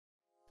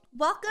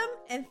Welcome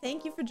and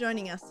thank you for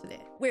joining us today.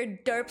 We're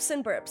Derps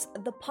and Burps,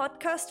 the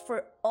podcast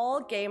for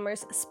all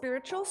gamers,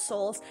 spiritual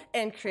souls,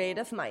 and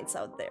creative minds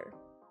out there.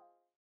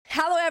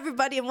 Hello,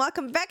 everybody, and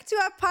welcome back to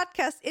our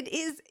podcast. It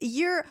is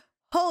your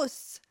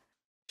hosts,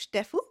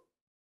 Steffu,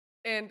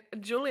 And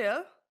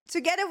Julia.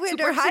 together with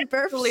Super Derps hype, and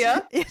Burps.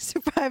 Julia. Yeah,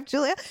 super hype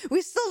Julia.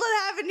 We still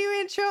don't have a new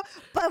intro,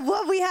 but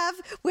what we have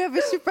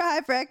a super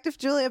hyperactive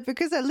Julia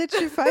because I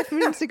literally 5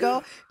 minutes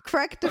ago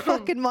cracked the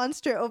fucking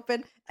monster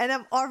open and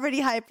I'm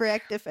already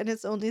hyperactive and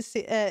it's only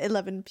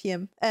 11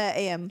 p.m.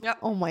 a.m. Yep.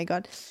 Oh my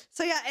god.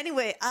 So yeah,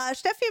 anyway,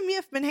 Steffi and me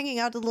have been hanging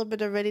out a little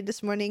bit already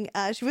this morning.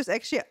 She was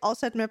actually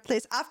also at my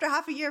place after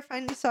half a year.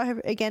 Finally saw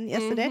her again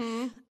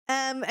yesterday.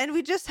 And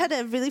we just had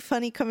a really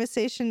funny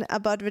conversation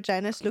about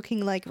vaginas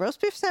looking like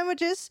roast beef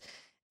sandwiches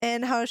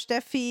and how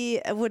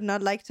Steffi would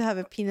not like to have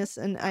a penis.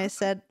 And I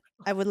said,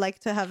 I would like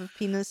to have a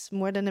penis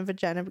more than a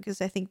vagina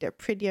because I think they're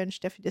prettier, and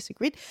Steffi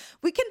disagreed.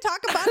 We can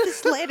talk about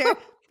this later.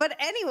 But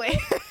anyway,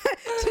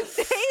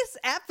 today's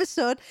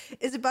episode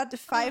is about the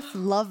 5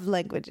 love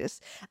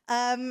languages.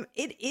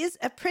 It is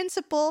a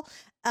principle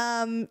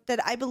that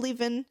I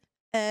believe in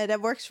that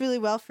works really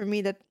well for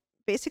me, that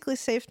basically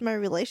saved my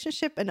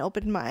relationship and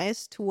opened my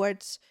eyes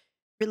towards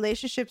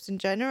relationships in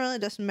general. It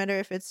doesn't matter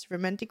if it's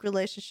romantic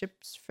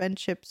relationships,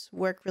 friendships,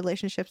 work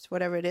relationships,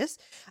 whatever it is.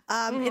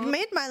 It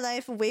made my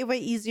life way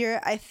easier.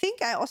 I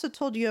think I also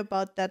told you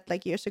about that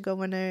like years ago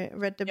when I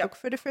read the book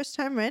for the first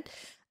time, right?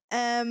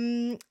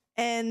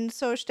 And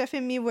so Steffi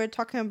and me were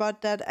talking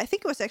about that. I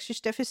think it was actually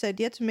Steffi's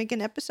idea to make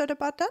an episode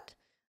about that,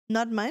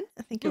 not mine.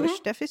 I think it was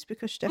Steffi's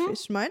because Steffi is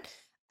smart.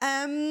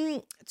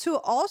 To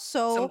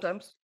also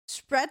Sometimes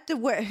spread the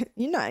word.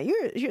 You know,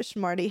 you're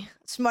smarty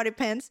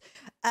pants.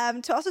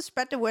 To also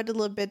spread the word a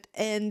little bit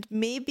and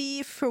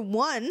maybe for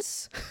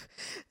once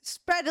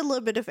spread a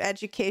little bit of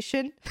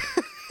education.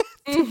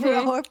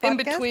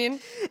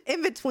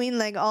 in between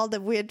like all the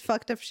weird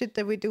fucked up shit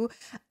that we do.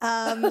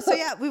 So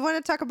yeah, we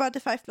want to talk about the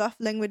 5 love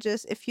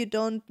languages. If you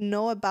don't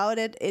know about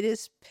it, it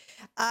is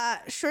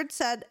short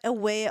said a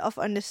way of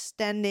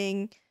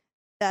understanding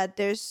that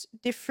there's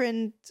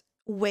different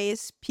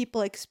ways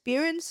people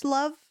experience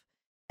love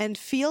and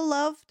feel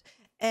loved,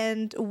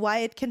 and why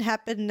it can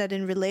happen that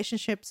in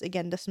relationships,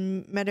 again,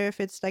 doesn't matter if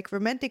it's like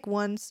romantic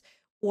ones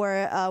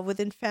or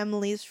within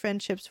families,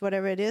 friendships,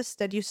 whatever it is,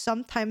 that you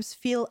sometimes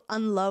feel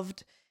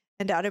unloved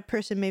and the other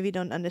person maybe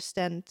don't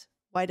understand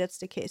why that's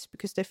the case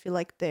because they feel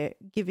like they're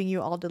giving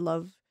you all the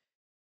love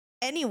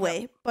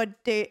anyway, but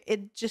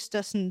it just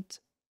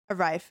doesn't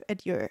arrive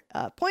at your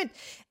point.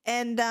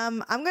 And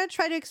I'm going to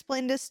try to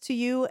explain this to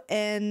you,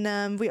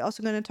 and we're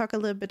also going to talk a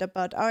little bit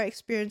about our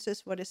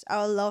experiences, what is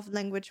our love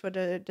language, what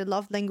are the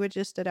love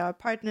languages that our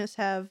partners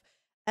have,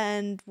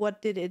 and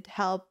what did it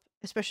help,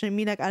 especially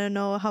me, like I don't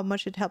know how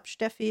much it helped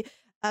Steffi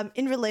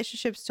in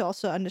relationships to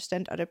also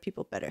understand other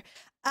people better.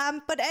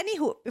 But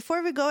anywho,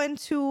 before we go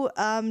into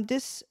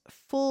this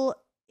full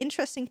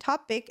interesting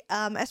topic,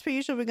 as per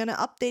usual, we're going to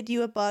update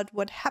you about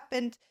what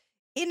happened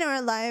in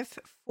our life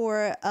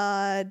for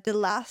the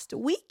last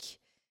week.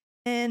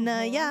 And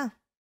yeah,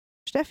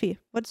 Steffi,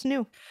 what's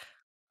new?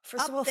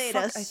 First of all, Update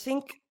fuck, us. I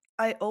think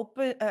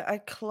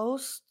I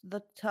closed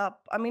the tab.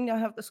 I mean, I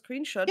have the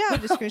screenshot. Yeah, I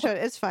have the screenshot.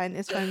 It's fine. We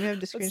have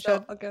the But screenshot.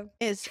 still, okay.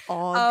 It's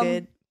all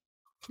good.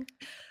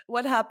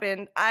 What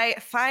happened? I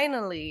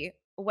finally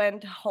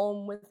went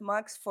home with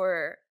Max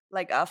for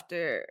like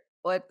after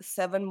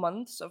 7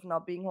 months of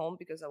not being home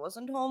because I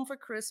wasn't home for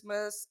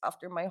Christmas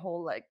after my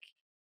whole like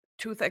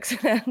tooth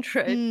accident,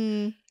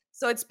 right?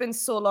 So it's been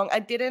so long. I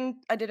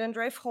didn't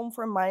drive home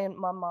for my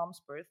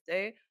mom's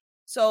birthday.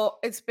 So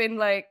it's been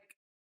like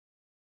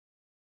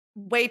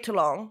way too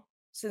long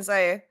since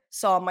I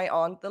saw my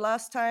aunt the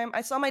last time.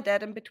 I saw my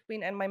dad in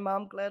between and my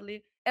mom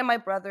gladly and my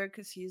brother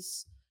because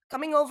he's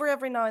coming over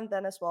every now and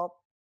then as well.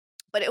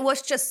 But it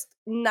was just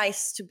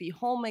nice to be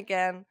home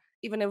again,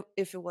 even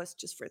if it was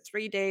just for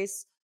 3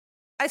 days.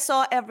 I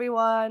saw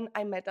everyone.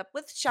 I met up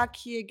with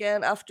Shaki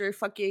again after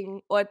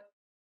fucking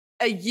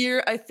a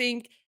year, I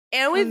think,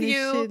 and with Holy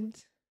you.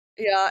 shit.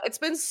 Yeah, it's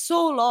been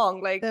so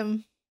long. Like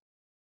Them.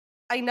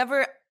 I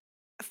never.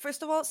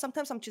 First of all,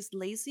 sometimes I'm just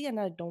lazy and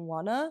I don't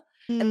wanna.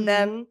 And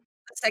then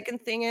the second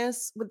thing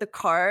is with the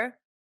car.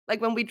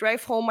 Like when we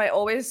drive home, I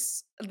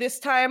always this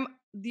time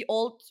the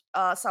old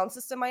sound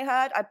system I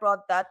had, I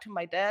brought that to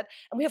my dad,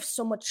 and we have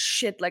so much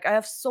shit. Like I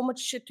have so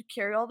much shit to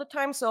carry all the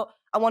time, so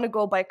I want to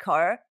go by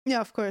car. Yeah,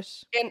 of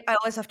course. And I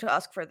always have to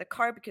ask for the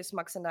car because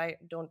Max and I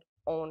don't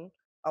own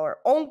our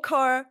own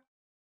car.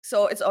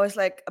 So it's always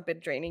like a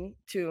bit draining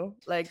to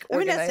like I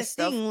mean, organize that's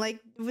the stuff. thing. Like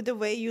with the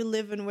way you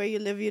live and where you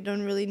live, you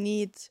don't really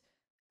need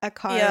a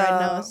car right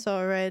now. Yeah.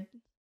 So right.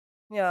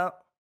 Yeah.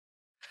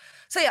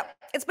 So yeah,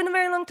 it's been a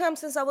very long time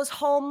since I was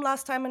home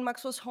last time, and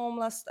Max was home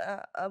last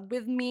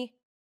with me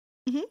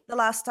the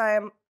last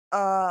time.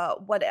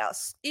 What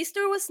else?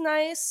 Easter was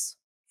nice.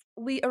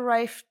 We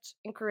arrived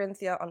in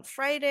Corinthia on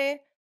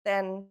Friday.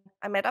 Then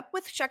I met up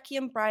with Shaki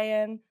and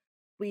Brian.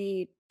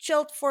 We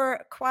chilled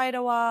for quite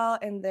a while,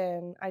 and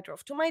then I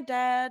drove to my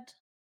dad,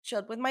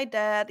 chilled with my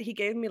dad. He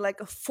gave me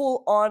like a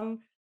full-on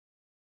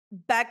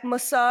back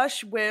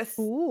massage with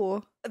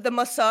Ooh. the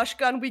massage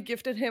gun we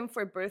gifted him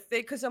for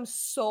birthday because I'm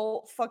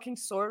so fucking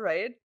sore,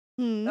 right?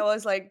 Mhm. That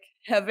was like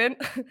heaven.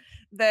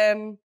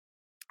 Then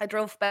I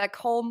drove back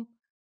home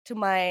to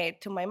my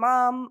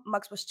mom.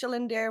 Max was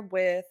chilling there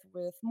with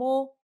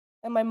Mo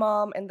and my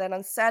mom. And then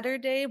on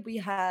Saturday we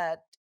had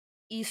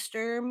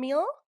Easter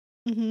meal.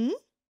 Mhm.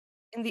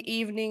 In the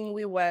evening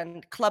we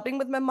went clubbing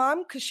with my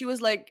mom because she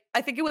was like,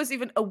 I think it was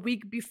even a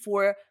week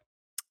before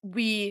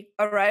we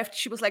arrived,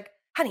 she was like,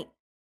 "Honey,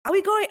 are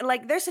we going?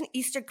 Like, there's an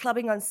Easter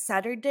clubbing on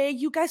Saturday.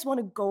 You guys want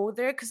to go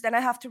there? Because then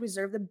I have to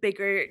reserve the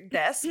bigger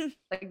desk,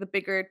 like the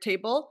bigger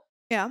table."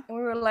 Yeah. And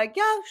we were like,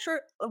 "Yeah,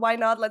 sure. Why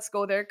not? Let's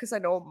go there." Because I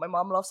know my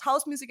mom loves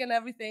house music and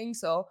everything.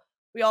 So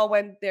we all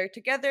went there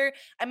together.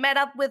 I met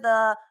up with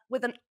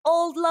an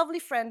old lovely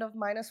friend of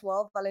mine as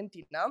well,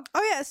 Valentina.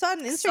 Oh, yeah, I saw it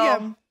on So,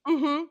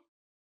 Instagram.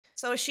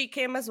 so she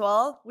came as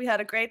well. We had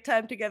a great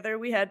time together.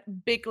 We had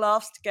big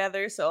laughs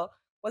together. So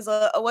was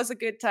a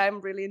good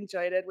time. Really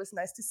enjoyed it. It was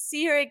nice to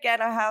see her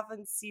again. I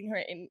haven't seen her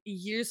in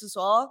years as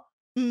well.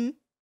 Mhm.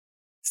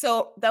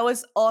 So that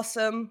was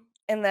awesome.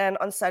 And then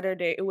on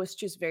Saturday it was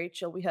just very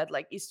chill. We had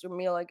like Easter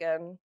meal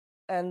again.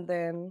 And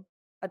then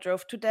I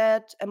drove to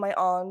dad and my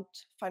aunt.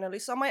 Finally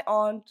saw my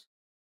aunt.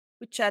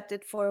 We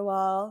chatted for a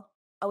while.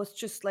 I was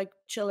just like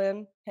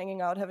chilling,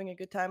 hanging out, having a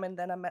good time. And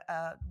then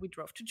we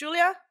drove to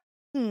Julia.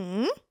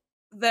 Mhm.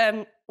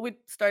 Then we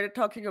started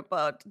talking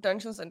about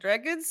Dungeons and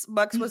Dragons.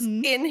 Max was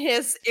Mhm. in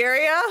his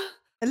area.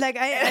 Like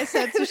I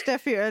said to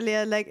Steffi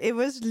earlier, like it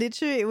was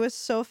literally it was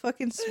so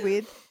fucking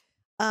sweet.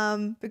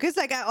 Because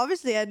like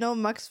I know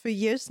Max for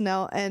years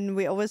now and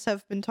we always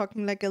have been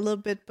talking like a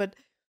little bit, but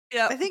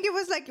Yeah. I think it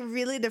was like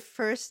really the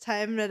first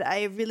time that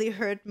I really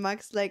heard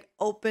Max like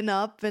open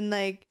up and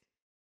like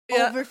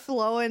Yeah.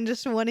 overflow and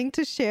just wanting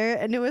to share.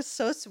 And it was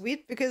so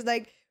sweet because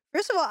like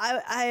first of all,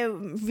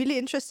 I'm really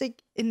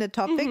interested in the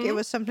topic. It Mhm.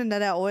 was something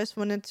that I always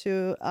wanted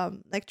to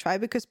like try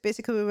because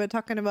basically we were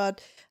talking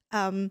about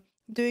um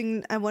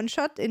doing a one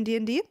shot in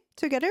D&D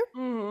together.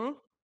 Mhm.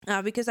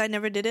 Because I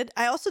never did it.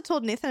 I also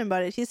told Nathan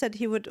about it. He said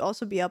he would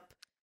also be up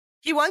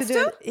He to wants do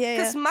to? it. Yeah, yeah.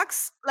 Because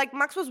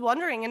Max was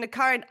wondering in the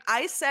car, and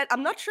I said,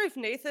 I'm not sure if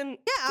Nathan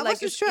Yeah, I like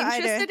wasn't is sure either.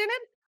 interested in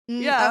it. I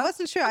Yeah.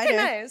 wasn't sure Okay, either.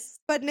 nice.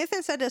 But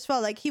Nathan said as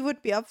well, like he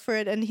would be up for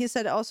it, and he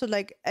said also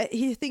like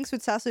he thinks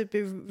with Sasu it'd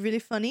be really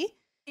funny.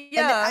 And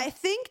Yeah. I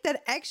think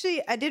that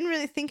actually I didn't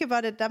really think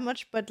about it that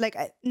much, but like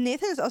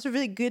Nathan is also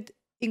really good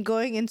in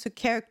going into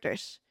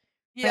characters,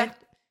 Yeah. right?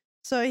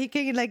 So he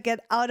can like get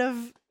out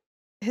of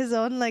his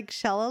own like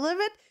shell a little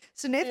bit.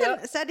 So Yeah.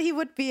 Nathan said he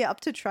would be up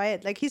to try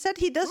it. Like he said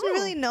he doesn't Mm.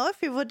 really know if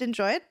he would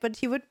enjoy it, but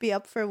he would be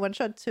up for a one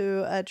shot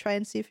to try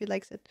and see if he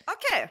likes it.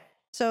 Okay.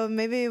 So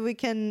maybe we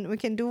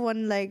can do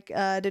one like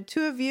the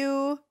two of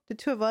you, the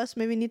two of us,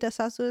 maybe Nita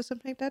Sasu or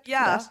something like that. Could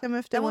Yeah. ask them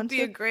if they That would want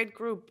be a to. great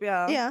group.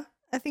 Yeah. Yeah,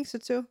 I think so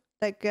too.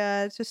 Like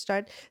to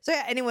start. So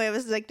yeah, anyway, it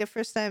was like the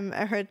first time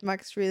I heard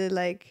Max really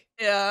like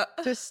Yeah.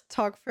 just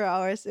talk for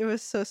hours. It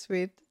was so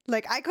sweet.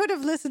 Like I could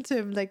have listened to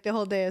him like the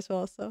whole day as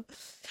well. So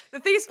The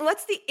thing is,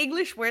 what's the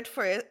English word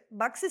for it?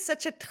 Max is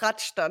such a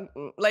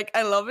Tratstanden. Like,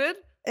 I love it.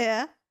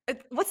 yeah.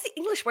 What's the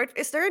English word?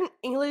 Is there an I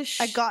English?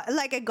 got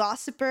like a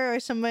gossiper or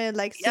somebody that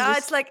likes to Yeah, just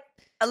it's like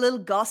a little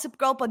gossip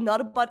girl, but not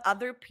about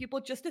other people,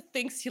 just the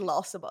things he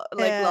laughs about,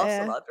 like laughs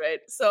yeah, about, right?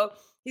 So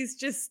he's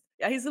just,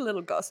 yeah, he's a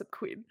little gossip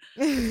queen,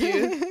 if you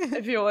yeah.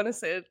 if you want to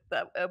say it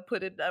that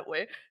put it that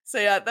way. So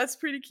yeah, that's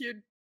pretty cute.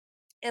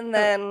 And Oh,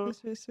 then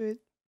that's really sweet.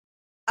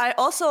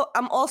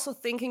 I'm also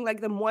thinking like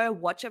the more I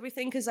watch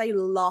everything, because I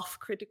love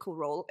Critical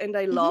Role, and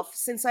I Mm-hmm. love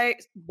since I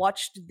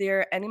watched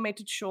their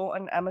animated show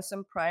on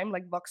Amazon Prime,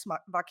 like Vox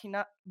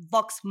Machina.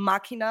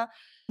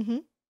 Mm-hmm.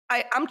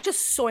 I'm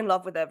just so in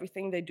love with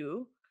everything they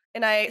do,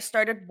 and I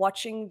started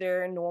watching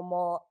their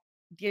normal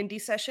D&D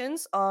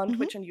sessions on Mm-hmm.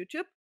 Twitch and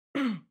YouTube.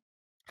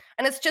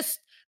 And it's just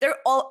they're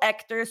all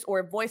actors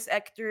or voice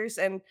actors,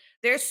 and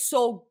they're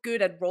so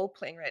good at role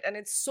playing, right? And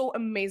it's so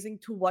amazing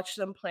to watch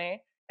them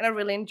play, and I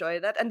really enjoy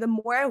that. And the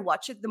more I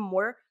watch it, the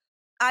more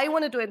I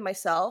want to do it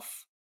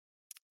myself.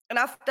 And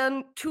I've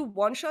done 2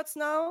 one shots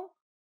now.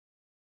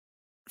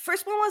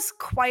 First one was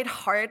quite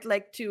hard,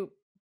 like to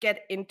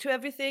get into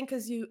everything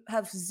because you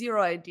have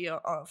zero idea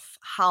of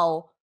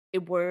how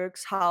it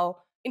works, how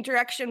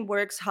interaction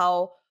works,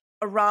 how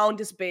around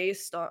is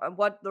based on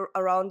what the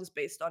around is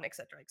based on,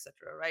 etc.,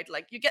 right?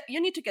 Like you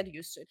need to get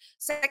used to it.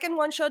 Second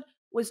one shot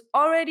was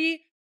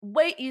already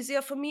way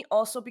easier for me,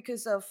 also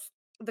because of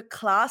the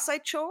class I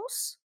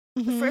chose.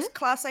 The Mm-hmm. first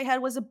class I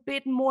had was a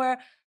bit more,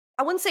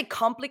 I wouldn't say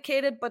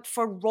complicated, but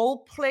for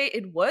role play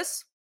it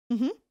was.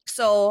 Mm-hmm.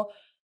 So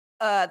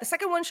the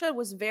second one shot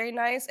was very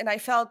nice, and I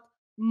felt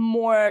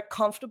more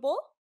comfortable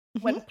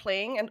Mm-hmm. when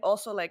playing, and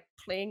also like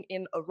playing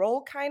in a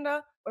role,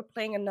 kinda, or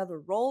playing another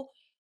role.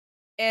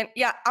 And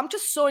yeah, I'm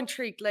just so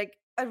intrigued. Like,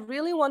 I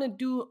really want to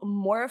do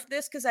more of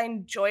this because I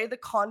enjoy the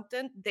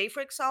content. They,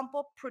 for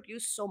example,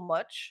 produce so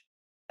much,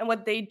 and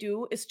what they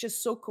do is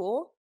just so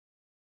cool.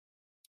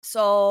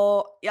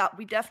 So yeah,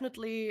 we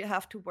definitely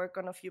have to work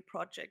on a few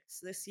projects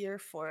this year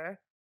for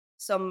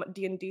some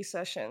D&D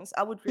sessions.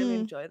 I would really Mm.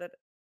 enjoy that.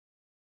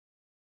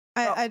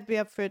 Oh. I'd be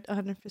up for it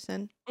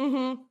 100%.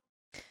 Mm-hmm.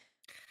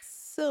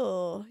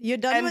 So, you're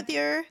done And with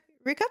your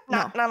recap? no,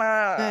 No. no, no,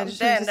 I no.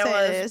 just want Then to there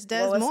say was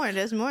there's more.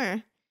 There's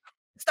more.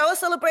 Star Wars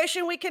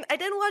Celebration weekend. I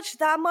didn't watch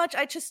that much.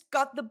 I just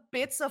got the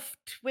bits of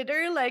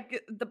Twitter,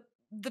 like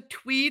the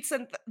tweets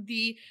and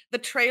the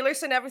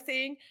trailers and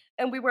everything.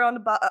 And we were on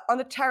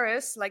the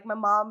terrace, like my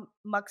mom,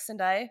 Max,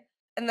 and I.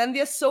 And then the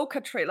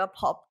Ahsoka trailer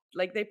popped.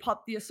 Like they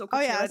popped the Ahsoka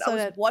Oh yeah, trailer, I and I saw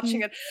was that.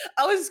 watching it.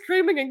 I was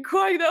screaming and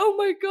crying. Oh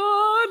my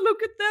god!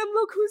 Look at them!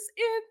 Look who's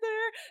in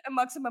there! And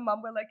Max and my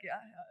mom were like, "Yeah,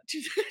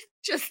 yeah,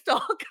 just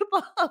talk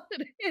about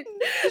it." And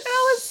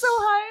I was so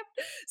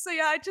hyped. So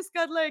yeah, I just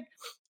got like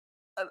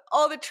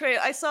all the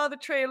I saw the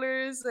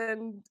trailers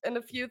and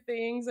a few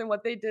things and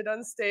what they did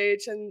on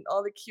stage and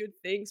all the cute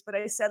things, but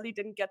I sadly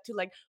didn't get to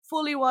like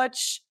fully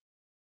watch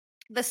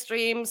the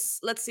streams.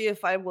 Let's see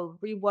if I will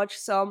rewatch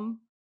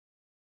some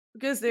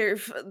because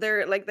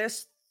they're like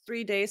there's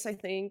 3 days I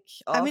think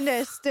I of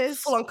mean,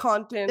 full on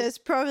content. there's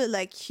probably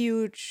like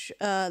huge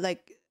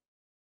like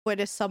where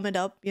they sum it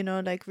up,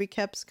 like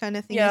recaps kind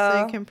of thingies that you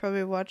Yeah. can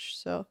probably watch.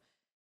 So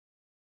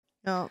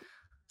no.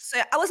 So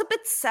yeah, I was a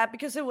bit sad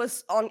because it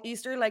was on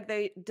Easter. Like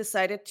they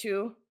decided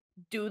to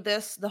do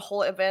the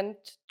whole event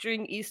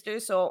during Easter,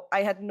 so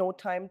I had no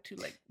time to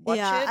like watch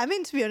Yeah, it. I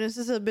mean, to be honest,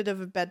 it's a bit of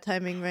a bad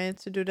timing, right,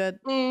 to do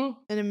that Mm,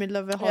 in the middle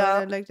of a yeah,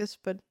 holiday like this.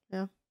 But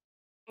yeah,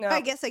 yeah.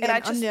 I guess And I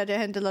again, on just the other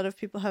hand, a lot of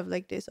people have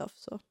like days off.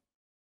 So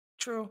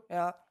true,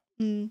 yeah.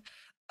 mm.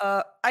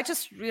 I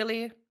just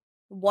really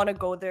want to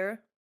go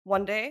there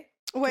one day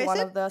to Where is one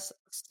it? of the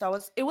Star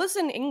Wars. It was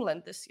in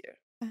England this year,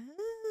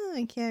 Ah,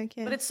 okay,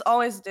 but okay. it's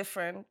always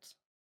different.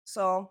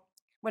 So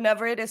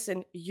whenever it is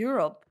in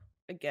Europe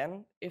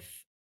again,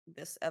 if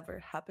this ever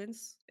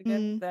happens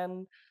again, Mm.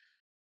 then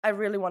I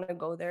really want to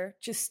go there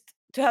just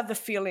to have the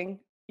feeling.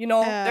 You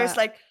know, there's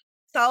like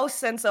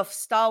thousands of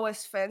Star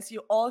Wars fans.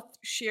 You all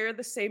share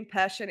the same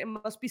passion. It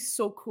must be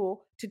so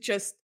cool to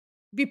just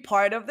be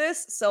part of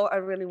this. So I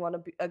really want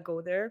to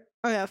go there.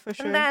 Oh yeah, for And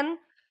sure. then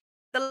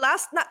the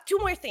not two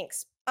more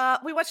things.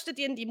 We watched the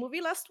D&D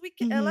movie last week.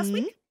 Last Mm-hmm.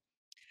 week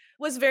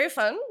was very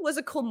fun. Was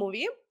a cool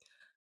movie.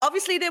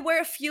 Obviously, there were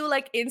a few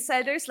like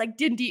insiders, like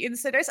D&D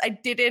insiders. I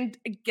didn't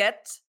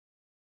get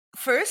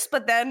first,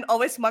 but then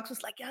always Max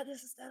was like, "Yeah,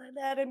 this is that and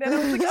that," and then I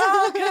was like,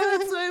 "Oh, okay,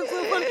 that's so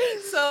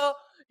funny." So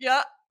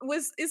yeah,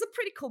 is a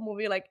pretty cool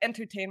movie, like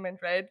entertainment,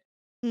 right?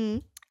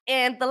 Mm.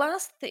 And the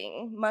last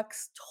thing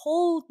Max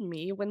told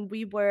me when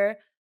we were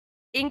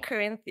in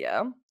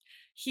Corinthia,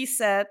 he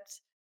said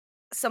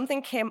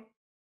something came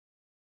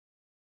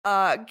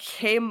how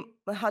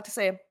to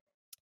say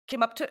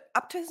came up to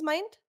his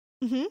mind.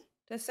 Mm-hmm.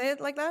 Did I say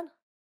it like that?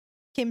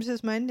 Came to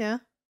his mind, yeah.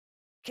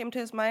 Came to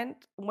his mind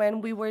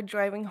when we were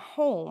driving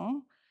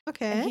home, and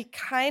Okay.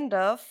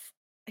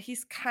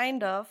 he's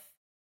kind of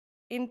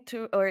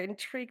into or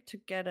intrigued to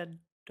get a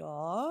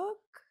dog.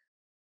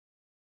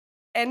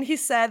 And he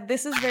said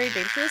this is very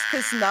dangerous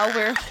because now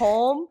we're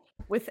home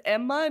with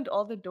Emma and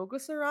all the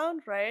dogos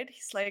around, right?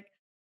 He's like,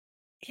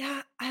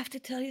 yeah, I have to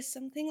tell you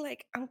something.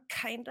 Like, I'm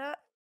kind of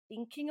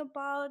thinking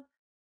about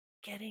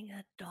getting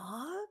a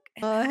dog.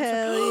 And Oh I was like,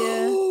 hell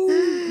yeah! oh,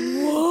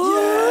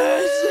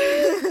 what?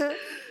 Yes.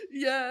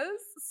 Yes.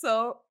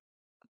 So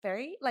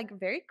very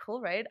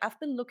cool, right? I've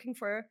been looking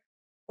for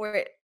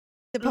or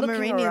The looking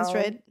Pomeranians, around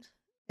right?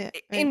 Yeah,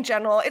 right. in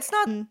general. It's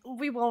not Mm.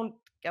 we won't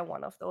get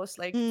one of those.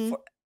 Like Mm. for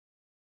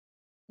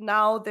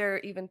now they're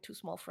even too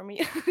small for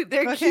me.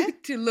 They're Okay.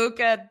 cute to look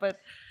at, but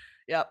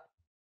yeah.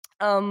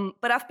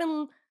 But I've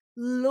been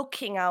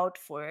looking out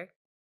for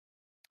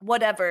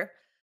whatever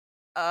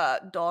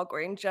dog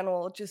or in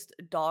general just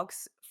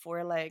dogs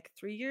for like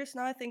 3 years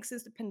now. I think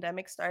since the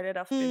pandemic started,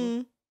 I've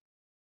been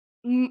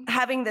Mm.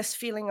 having this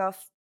feeling of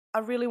I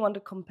really want a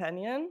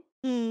companion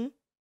Mm.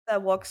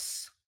 that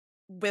walks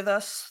with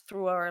us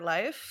through our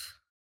lives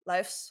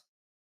Mhm.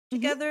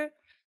 together.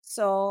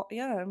 So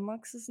yeah,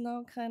 Max is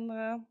now kind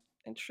of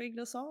intrigued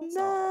us all.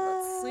 So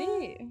let's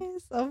see.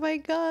 Nice. Oh my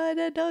god,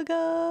 a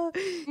doggo.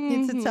 You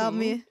need to tell Hmm.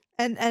 me.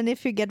 And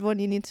if you get one,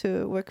 you need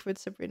to work with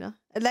Sabrina.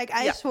 Like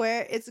I Yeah,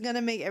 swear, it's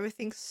gonna make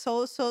everything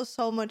so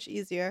much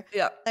easier.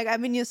 yeah, Like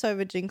I'm in your server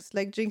with Jinx.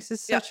 Like Jinx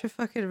is yeah. such a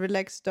fucking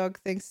relaxed dog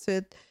thanks to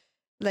it.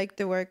 Like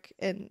the work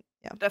and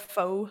yeah. The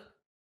foe.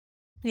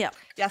 Yeah.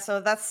 Yeah. So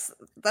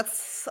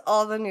that's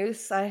all the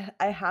news I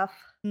have.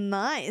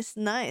 Nice,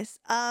 nice.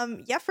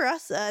 Yeah, for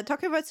us,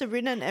 talking about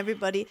Sabrina and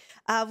everybody,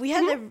 we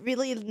had Hmm. a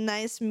really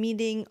nice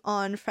meeting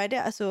on Friday,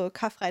 also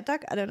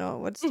Karfreitag. I don't know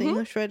what's the Hmm.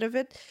 English word of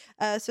it.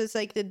 So it's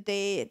like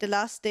the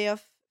last day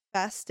of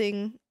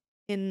fasting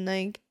in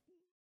like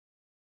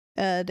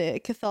the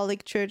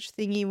Catholic Church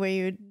thingy where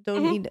you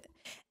don't Hmm. eat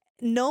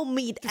no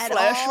meat The at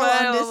flash all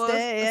on this almost.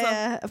 day. Also,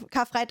 Yeah,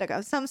 Karfreitag.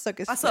 Samstag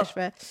is also.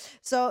 Fleischfrei.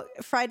 So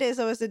Friday is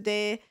always the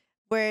day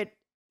where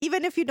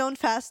even if you don't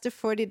fast the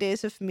 40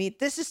 days of meat,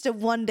 this is the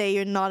one day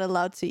you're not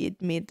allowed to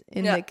eat meat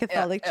in Yeah, the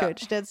Catholic yeah.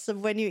 Church. That's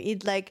when you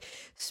eat like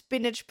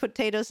spinach,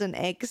 potatoes, and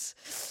eggs.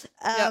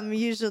 Yeah.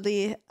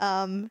 Usually.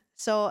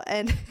 So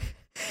and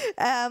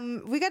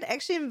We got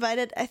actually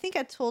invited. I think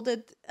I told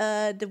it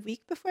the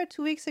week before,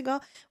 2 weeks ago,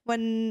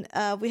 when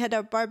we had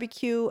our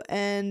barbecue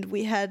and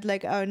we had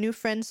like our new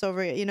friends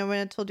over. You know, when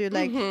I told you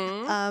like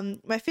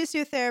my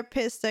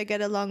physiotherapist, I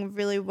get along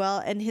really well,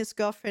 and his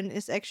girlfriend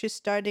is actually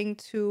starting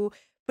to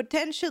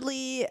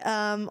potentially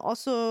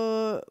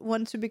also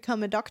want to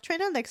become a dog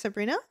trainer like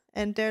Sabrina,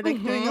 and they're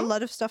like doing a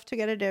lot of stuff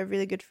together. They're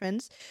really good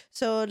friends.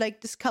 So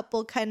like this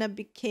couple kind of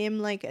became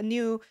like a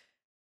new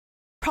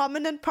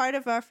prominent part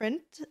of our friend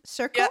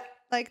circle, Yeah.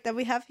 like that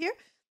we have here.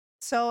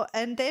 So,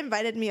 and they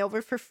invited me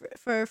over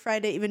for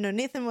Friday, even though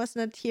Nathan was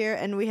not here,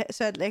 and we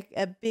had like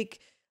a big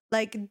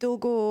like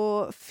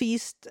dogo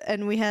feast,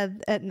 and we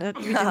had not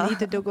we didn't eat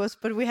the dogos,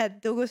 but we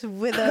had dogos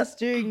with us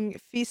during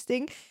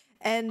feasting,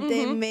 and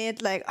they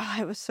made like, oh,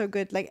 it was so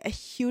good, like a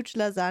huge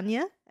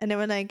lasagna, and they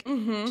were like,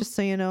 just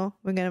so you know,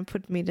 we're gonna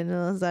put meat in the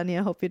lasagna.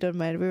 I hope you don't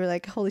mind. We were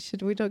like, holy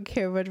shit, we don't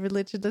care about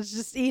religion. Let's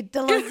just eat the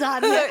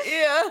lasagna.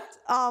 Yeah.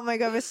 Oh my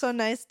god, it was so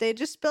nice. They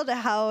just built a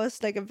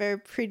house, like a very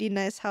pretty,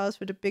 nice house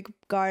with a big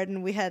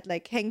garden. We had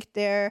like Hank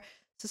there,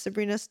 so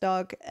Sabrina's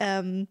dog.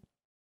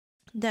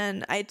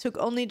 Then I took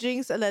only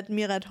Jinx. I let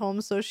Mira at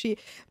home, so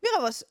Mira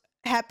was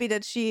happy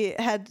that she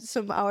had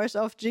some hours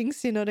off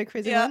Jinx, you know, the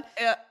crazy one.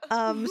 Yeah.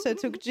 So I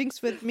took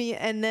Jinx with me,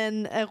 and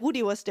then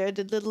Rudi was there,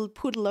 the little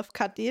poodle of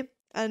Katy.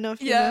 I don't know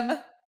if you know.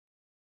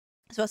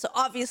 Yeah. So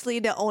obviously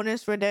the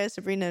owners were there,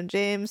 Sabrina and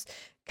James,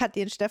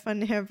 Katy and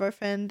Stefan, her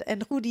boyfriend,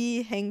 and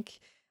Rudi, Hank,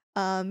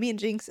 me and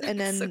Jinx, and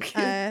then So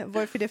cute.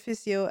 Wolfie the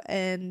physio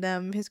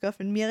and his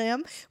girlfriend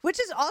Miriam, which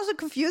is also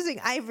confusing.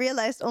 I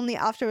realized only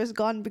after I was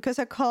gone, because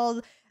I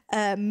called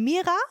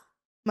Mira,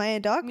 my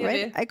dog, Miri.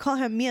 right? I call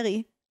her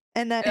Miri.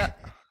 And Yeah.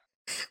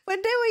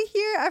 when they were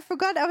here, I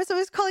forgot I was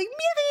always calling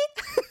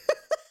Miri.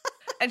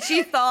 And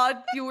she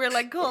thought you were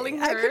like calling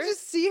her. I could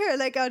just see her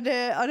like out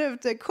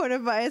of the corner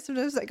of my eyes, and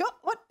I was like, oh,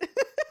 what?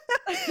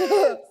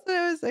 So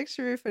it was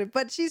actually really funny.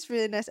 But she's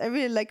really nice. I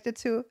really liked it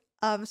too.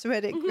 So we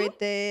had a great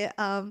day.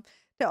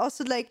 They're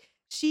also like,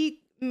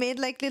 she made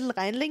like little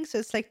Reinlings. So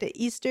it's like the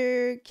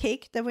Easter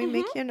cake that we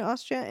make here in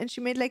Austria. And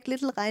she made like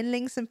little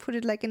Reinlings and put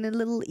it like in a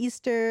little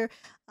Easter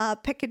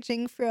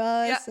packaging for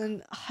us. Yeah.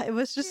 And it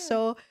was just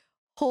so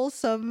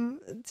wholesome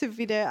to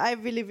be there. I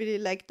really, really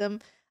liked them.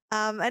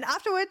 And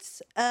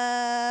afterwards,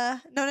 no,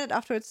 not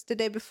afterwards, the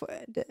day before,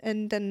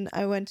 and then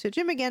I went to the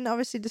gym again,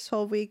 obviously this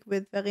whole week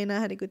with Verena.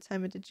 Had a good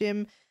time at the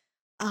gym,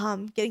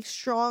 getting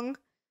strong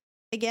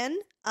again.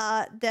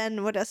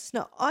 Then what else?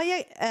 No, oh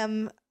yeah,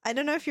 I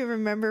don't know if you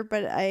remember,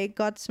 but I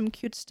got some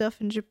cute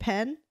stuff in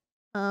Japan.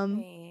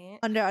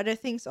 Under other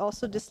things,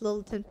 also this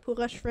little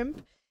tempura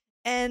shrimp,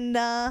 and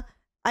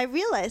I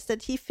realized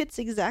that he fits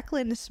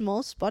exactly in a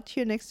small spot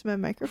here next to my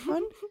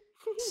microphone.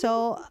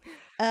 So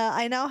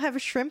I now have a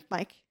shrimp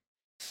mic.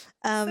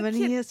 And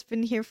cute. he has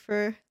been here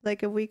for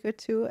like a week or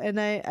two, and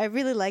I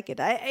really like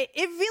it.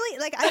 It really,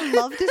 like, I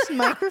love this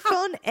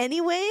microphone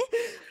anyway,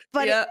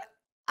 but Yeah.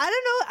 I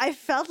don't know, I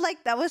felt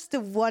like that was the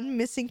one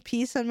missing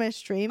piece on my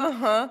stream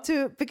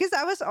because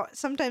I was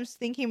sometimes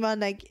thinking about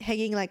like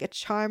hanging like a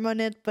charm on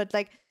it, but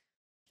like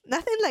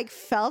nothing like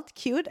felt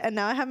cute, and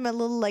now I have my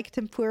little like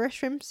tempura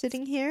shrimp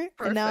sitting here.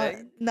 And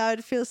now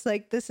it feels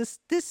like this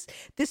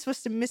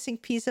was the missing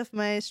piece of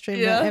my stream.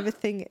 Yeah. And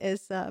everything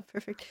is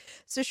perfect.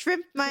 So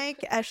shrimp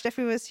mic,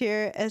 Steffi was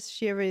here, as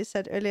she already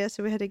said earlier,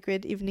 so we had a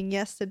great evening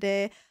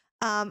yesterday.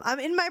 I'm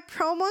in my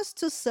promos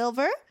to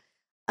silver.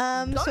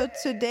 So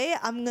today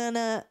I'm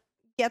gonna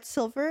get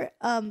silver,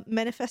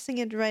 manifesting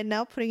it right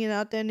now, putting it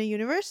out there in the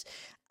universe.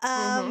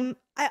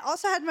 I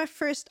also had my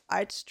first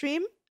art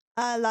stream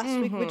last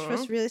week, which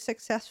was really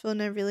successful,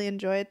 and I really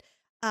enjoyed.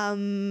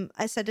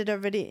 I said it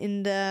already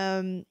in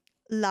the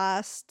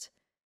last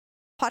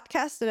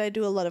podcast that I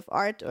do a lot of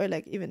art, or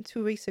like even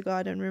 2 weeks ago,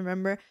 I don't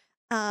remember.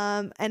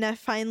 And I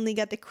finally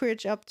got the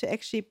courage up to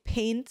actually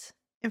paint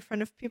in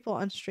front of people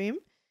on stream.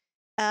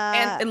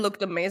 And it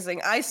looked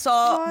amazing. I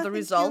saw thank the you.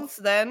 results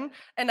then,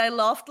 and I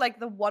loved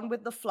like the one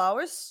with the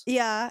flowers.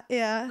 Yeah,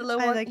 The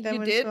little I one like that you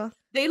one did. as well.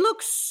 They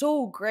look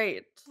so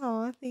great.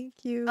 Oh, thank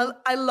you.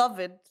 I love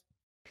it.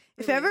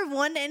 If I ever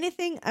won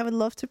anything, I would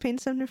love to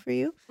paint something for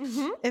you.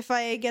 If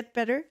I get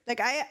better, like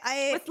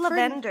I With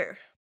lavender.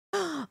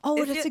 Oh,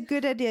 If that's you- a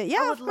good idea. Yeah,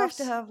 I would of love course.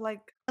 to have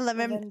like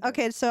Lavender. lavender.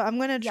 Okay, so I'm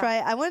gonna Yeah. try.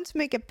 I want to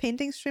make a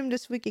painting stream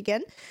this week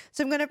again.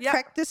 So I'm gonna Yeah.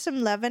 practice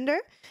some lavender,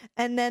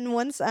 and then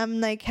once I'm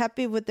like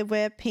happy with the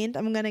way I paint,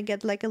 I'm gonna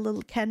get like a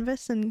little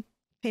canvas and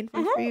paint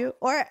one for you.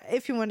 Or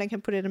if you want, I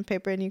can put it in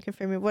paper and you can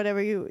frame it,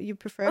 whatever you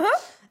prefer.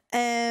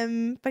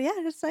 But yeah,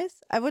 that's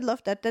nice. I would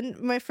love that. Then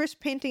my first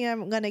painting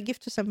I'm gonna give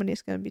to somebody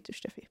is gonna be to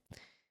Steffi.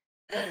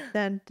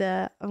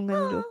 That I'm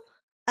gonna do.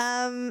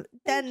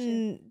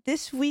 Then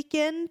this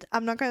weekend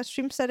I'm not gonna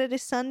stream Saturday,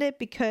 Sunday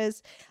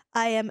because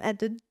I am at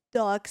the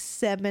dog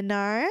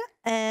seminar.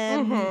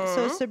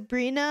 So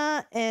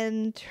Sabrina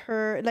and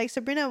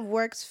Sabrina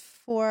works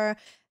for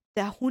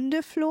the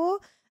Hundefloh.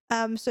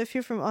 So if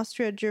you're from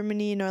Austria,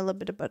 Germany, you know a little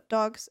bit about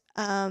dogs.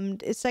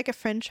 It's like a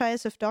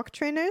franchise of dog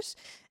trainers,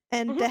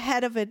 and the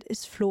head of it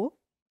is Flo,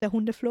 the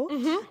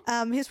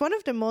Hundefloh. He's one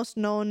of the most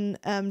known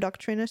dog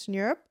trainers in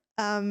Europe.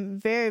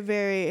 Very,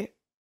 very,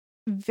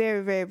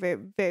 very, very, very,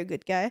 very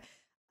good guy.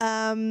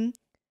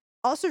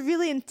 Also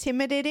really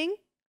intimidating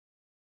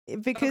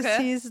because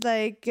Okay. he's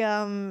like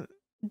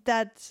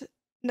that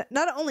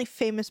not only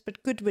famous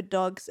but good with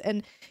dogs.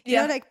 And you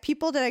know, Yeah. like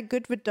people that are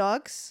good with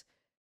dogs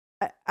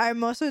are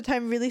most of the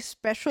time really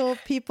special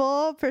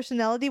people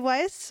personality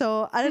wise.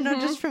 So I don't know,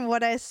 just from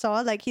what I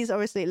saw, like he's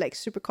obviously like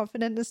super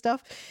confident and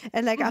stuff.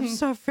 And like I'm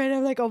so afraid,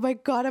 I'm like, oh my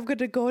god, I'm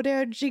gonna go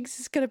there and Jinx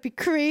is gonna be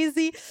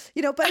crazy.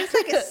 You know, but it's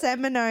like a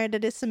seminar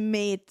that is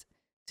made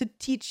to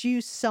teach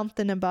you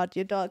something about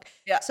your dog.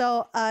 Yeah.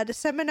 So the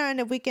seminar in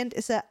the weekend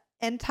is a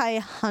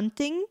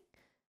anti-hunting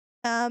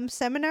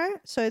seminar.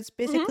 So it's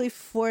basically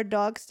for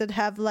dogs that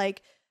have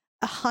like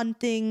a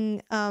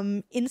hunting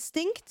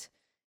instinct,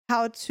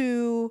 how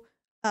to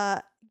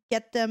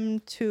get them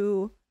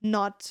to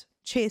not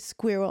chase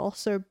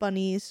squirrels or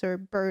bunnies or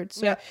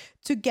birds, or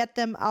to get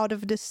them out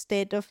of the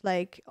state of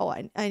like, oh,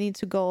 I need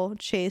to go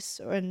chase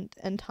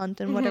and hunt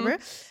and whatever.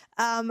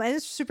 And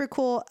it's super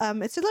cool.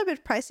 It's a little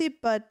bit pricey,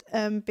 but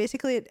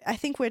basically I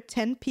think we're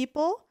 10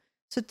 people,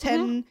 so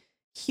 10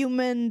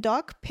 human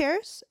dog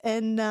pairs,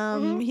 and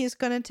he's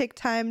gonna take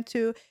time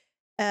to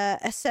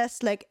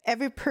assess like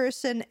every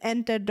person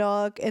and their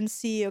dog and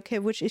see, okay,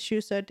 which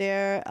issues are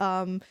there,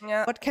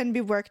 what can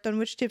be worked on,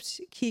 which tips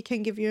he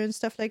can give you and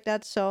stuff like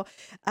that. So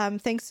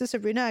thanks to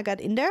Sabrina, I got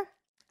in there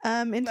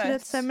into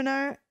that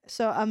seminar.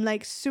 So I'm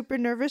like super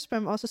nervous, but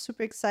I'm also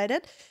super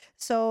excited.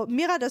 So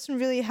Mira doesn't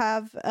really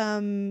have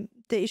the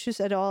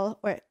issues at all,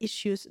 or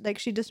issues, like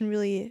she doesn't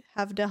really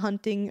have the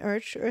hunting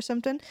urge or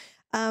something.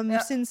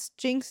 Since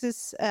Jinx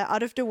is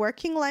out of the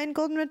working line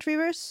golden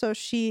retrievers, so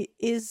she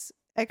is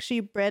actually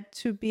bred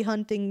to be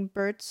hunting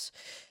birds.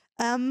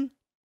 And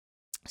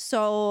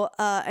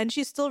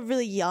she's still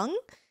really young.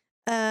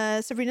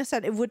 Sabrina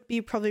said it would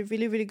be probably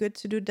really, really good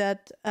to do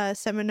that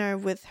seminar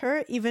with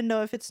her, even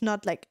though if it's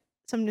not like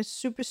something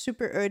super,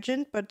 super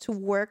urgent, but to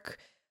work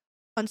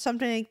on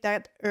something like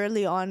that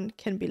early on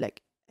can be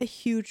like a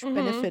huge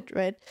benefit,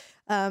 right?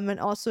 And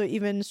also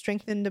even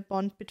strengthen the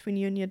bond between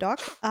you and your dog.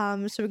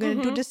 So we're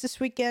going to do this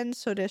weekend,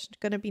 so there's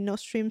going to be no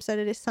stream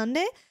Saturday,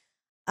 Sunday.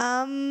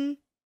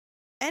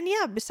 And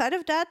yeah, beside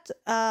of that,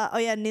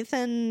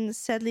 Nathan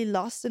sadly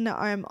lost in the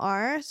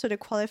RMR, so the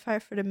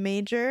qualifier for the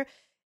major.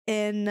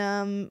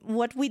 And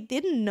what we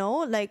didn't know,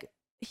 like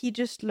he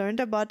just learned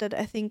about that,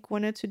 I think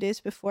 1 or 2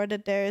 days before,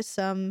 that there is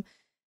some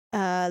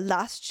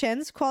last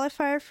chance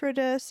qualifier for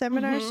the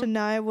seminar. So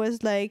now it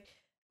was like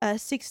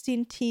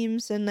 16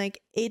 teams and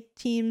like 8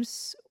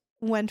 teams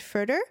went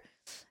further.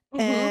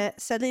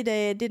 Sadly,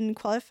 they didn't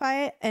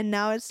qualify, and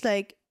now it's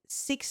like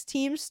 6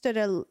 teams that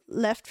are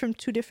left from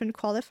 2 different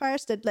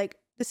qualifiers, that like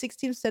the 6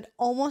 teams that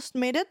almost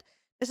made it.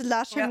 There's a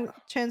last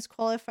chance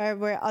qualifier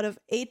where out of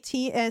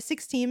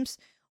 6 teams,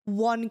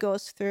 1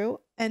 goes through,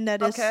 and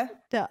that is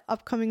the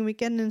upcoming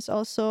weekend. And it's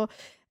also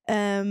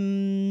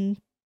again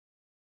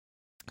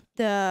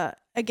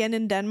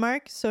in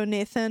Denmark. So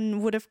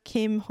Nathan would have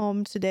came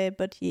home today,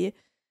 but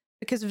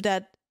because of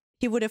that,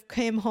 he would have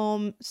came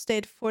home,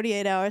 stayed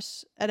 48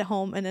 hours at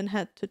home, and then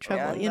had to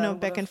travel,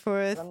 back and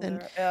forth.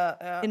 And,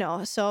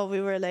 so we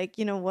were like,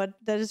 you know what,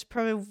 that is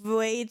probably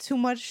way too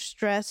much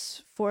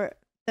stress for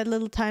that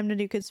little time that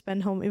you could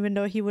spend home, even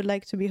though he would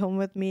like to be home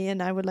with me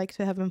and I would like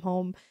to have him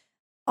home.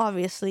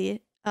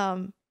 Obviously,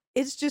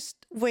 it's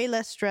just way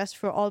less stress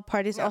for all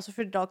parties. Also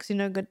for the dogs,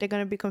 they're going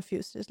to be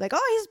confused. It's like,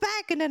 oh, he's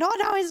back, and then, oh,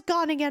 now he's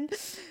gone again.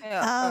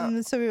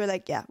 So we were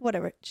like, yeah,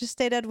 whatever. Just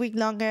stay that week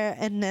longer,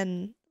 and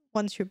then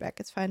once you're back,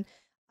 it's fine.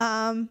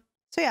 So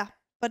yeah,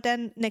 but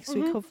then next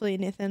week, hopefully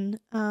Nathan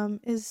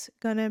is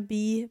gonna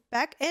be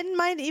back and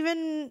might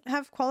even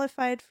have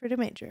qualified for the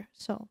major.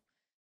 So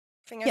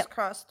fingers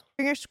crossed.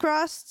 Fingers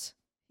crossed.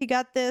 He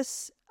got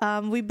this.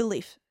 We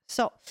believe.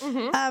 So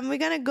we're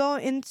gonna go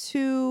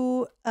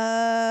into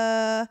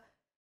the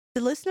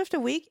listen of the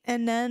week,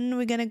 and then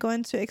we're gonna go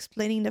into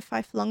explaining the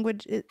 5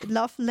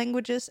 love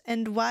languages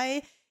and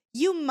why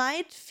you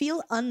might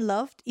feel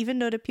unloved, even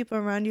though the people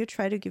around you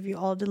try to give you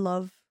all the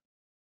love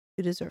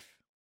you deserve,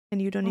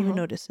 and you don't even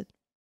notice it.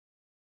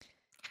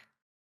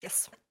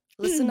 Yes.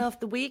 Listener of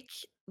the week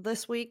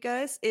this week,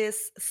 guys,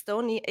 is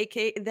Stony,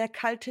 aka Der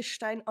Kalte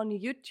Stein on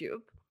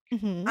YouTube.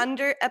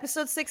 Under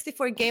episode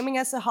 64, Gaming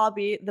as a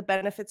Hobby, The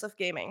Benefits of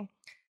Gaming.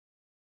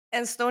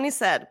 And Stony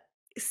said,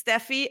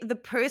 Steffi, the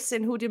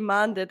person who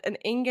demanded an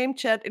in-game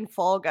chat in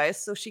Fall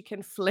Guys so she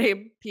can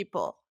flame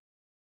people.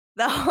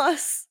 That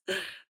was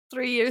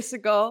 3 years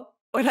ago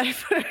when I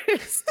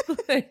first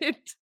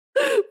played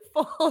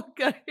Fall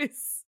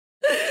Guys.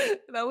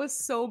 And I was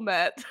so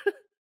mad.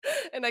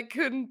 And I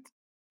couldn't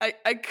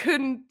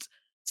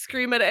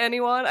scream at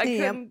anyone. I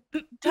couldn't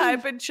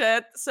type in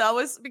chat. So I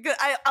was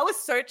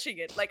searching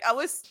it. Like I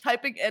was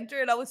typing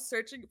enter and I was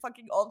searching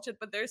fucking all chat,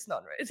 but there's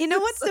none, right? You know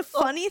what's the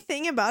funny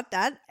thing about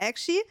that?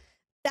 Actually,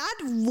 that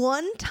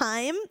one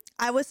time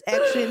I was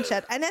actually in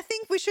chat, and I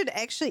think we should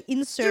actually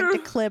insert the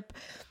clip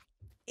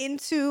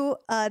into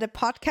the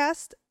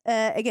podcast.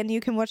 Again,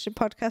 you can watch the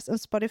podcast on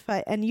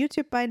Spotify and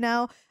YouTube by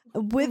now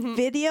with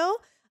video.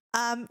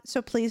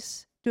 So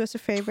please do us a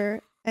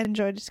favor and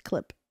enjoy this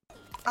clip.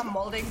 I'm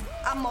molding.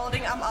 I'm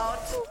out.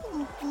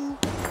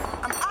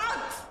 I'm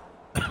out!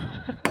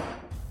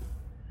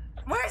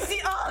 Where's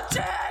the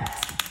object?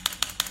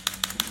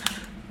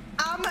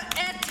 I'm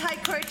at High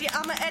Courty.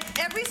 I'm at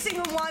every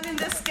single one in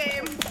this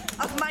game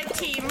of my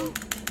team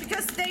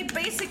because they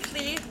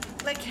basically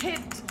like hit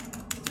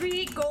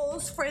 3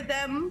 goals for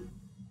them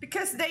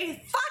because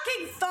they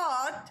fucking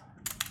thought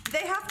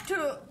they have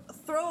to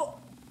throw.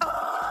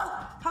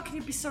 How can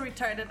you be so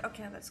retarded?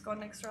 Okay, let's go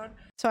next round.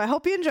 So I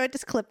hope you enjoyed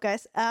this clip,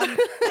 guys. I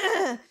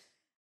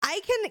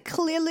can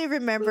clearly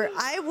remember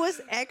I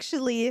was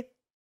actually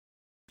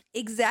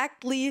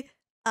exactly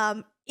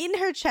in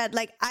her chat.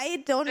 Like,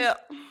 I don't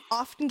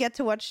often get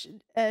to watch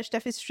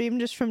Steffi's stream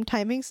just from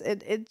timings.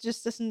 It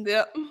just doesn't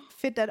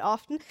fit that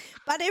often.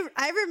 But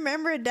I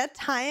remember that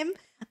time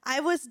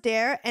I was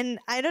there, and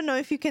I don't know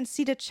if you can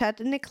see the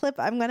chat in the clip.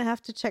 I'm gonna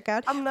have to check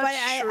out. I'm not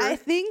sure. I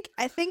think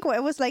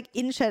I was like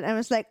in chat. I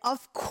was like,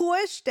 of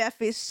course,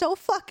 Steffi is so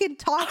fucking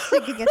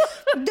toxic again.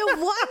 The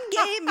one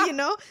game, you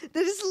know,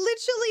 that is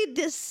literally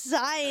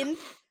designed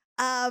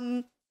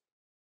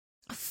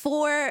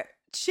for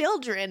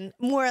children,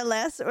 more or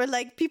less, or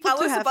like people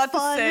to have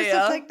fun and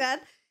stuff like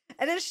that.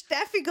 And then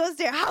Steffi goes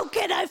there. How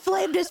can I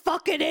flame this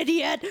fucking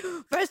idiot?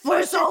 Where's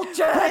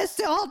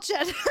the alt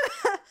chat?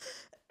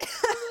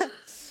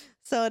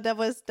 So that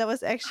was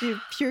actually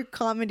pure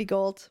comedy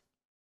gold.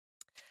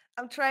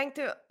 I'm trying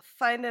to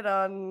find it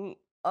on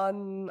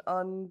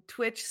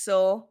Twitch,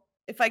 so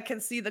if I can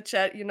see the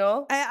chat, you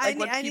know, I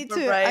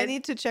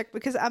need to check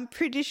because I'm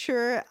pretty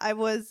sure I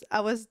was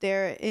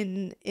there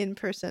in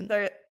person.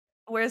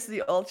 Where's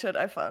the alt chat?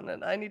 I found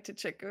it. I need to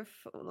check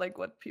if like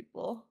what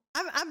people.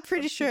 I'm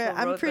pretty sure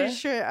I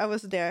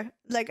was there.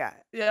 Like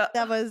that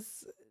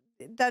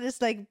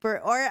is like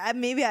or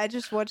maybe I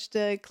just watched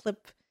the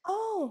clip.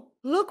 Oh,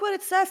 look what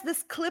it says.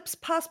 This clip's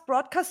past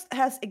broadcast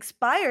has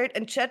expired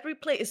and chat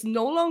replay is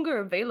no longer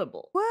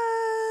available.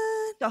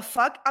 What the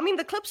fuck? I mean,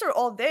 the clips are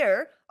all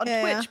there on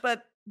Twitch,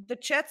 but the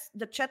chat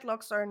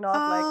logs are not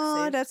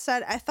like saved. That's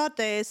sad. I thought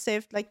they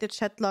saved like the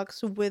chat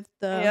logs with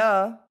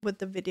the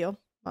video.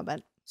 My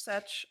bad.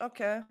 Satch.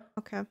 Okay.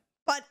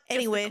 But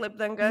anyway, clip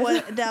then,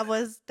 guys. that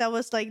was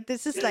like,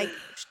 this is like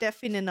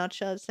Steffi in a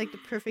nutshell. It's like the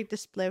perfect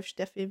display of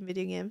Steffi in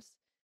video games.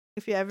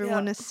 If you ever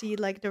want to see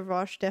like the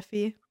raw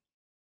Steffi.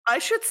 I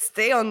should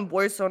stay on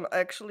Warzone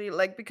actually,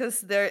 like,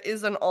 because there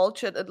is an alt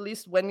chat at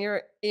least when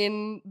you're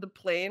in the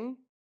plane.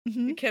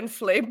 Mm-hmm. You can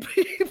flame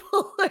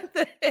people at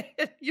the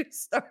end you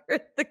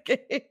start the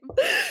game.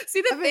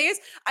 See, the thing is,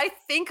 I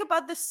think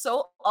about this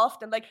so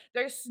often. Like,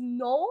 there's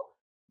no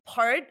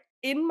part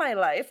in my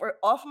life or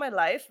of my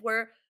life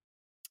where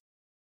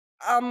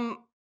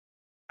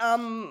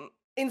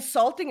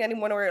insulting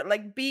anyone or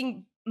like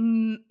being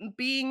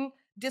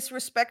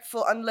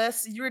disrespectful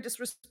unless you're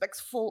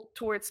disrespectful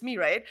towards me,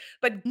 right?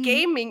 But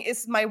gaming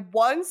is my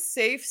one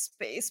safe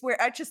space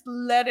where I just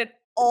let it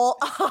all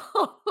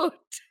out.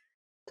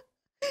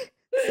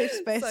 Safe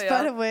space,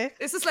 by the way.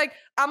 This is like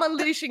I'm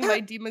unleashing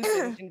my demons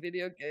in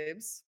video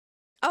games.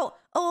 Oh,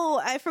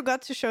 I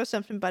forgot to show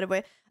something, by the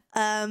way.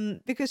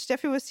 Because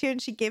Steffi was here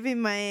and she gave me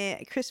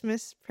my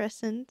Christmas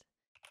present.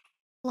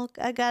 Look,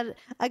 I got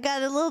a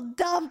little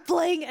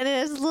dumpling and it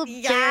has a little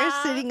bear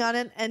sitting on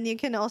it, and you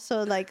can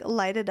also like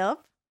light it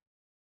up.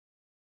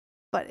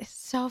 But it's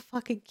so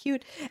fucking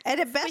cute. And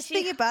the best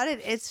thing about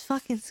it, it's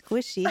fucking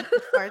squishy. It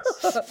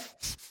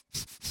farts.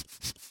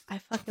 I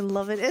fucking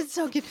love it. It's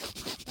so cute.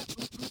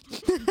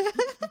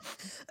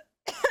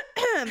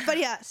 But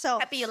yeah, so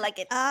happy you like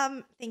it.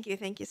 Thank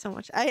you so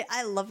much.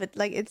 I love it.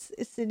 Like it's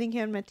sitting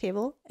here on my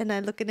table, and I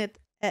am looking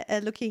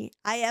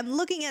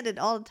at it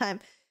all the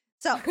time.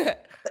 So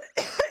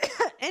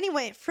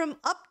anyway, from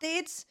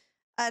updates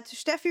to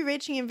Steffi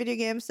raging in video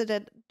games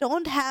that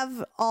don't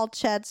have all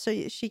chat,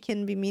 so she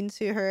can be mean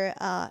to her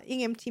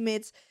in-game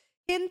teammates,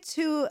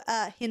 to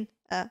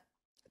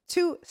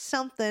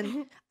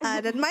something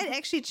that might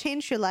actually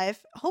change your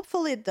life.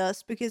 Hopefully it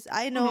does, because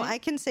I know I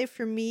can say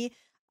for me,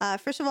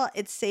 first of all,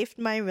 it saved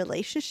my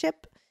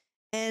relationship,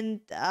 and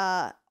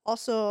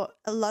also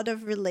a lot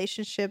of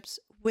relationships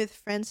with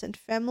friends and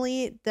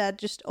family that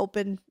just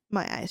opened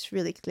my eyes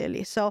really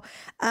clearly. So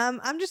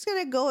I'm just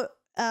gonna go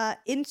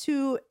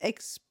into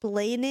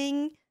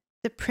explaining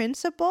the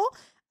principle.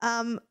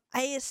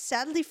 I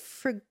sadly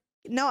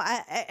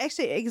I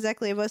actually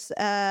exactly, it was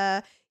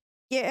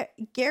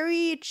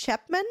Gary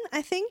Chapman,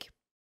 I think,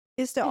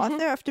 is the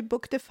author of the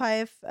book The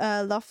 5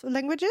 Love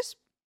Languages.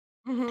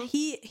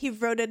 He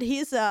wrote it.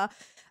 He's a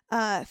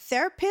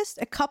therapist,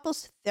 a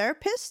couples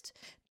therapist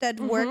that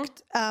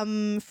worked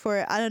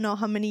for I don't know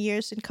how many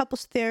years in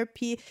couples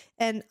therapy,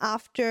 and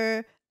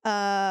after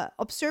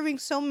observing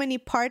so many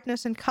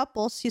partners and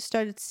couples, he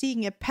started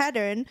seeing a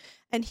pattern,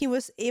 and he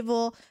was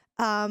able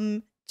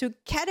to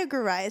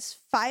categorize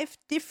 5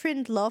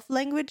 different love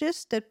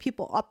languages that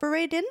people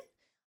operate in: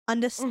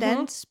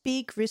 understand,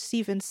 speak,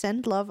 receive, and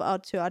send love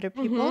out to other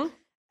people.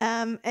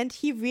 And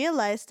he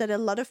realized that a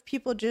lot of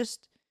people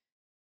just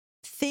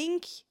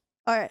think,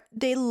 or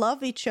they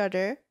love each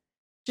other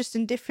just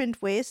in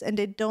different ways, and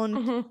they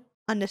don't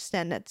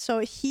understand it. So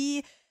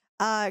he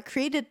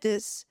created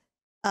this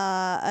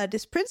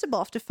principle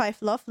of the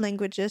 5 love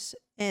languages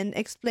and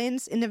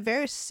explains in a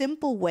very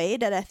simple way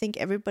that I think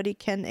everybody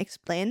can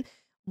explain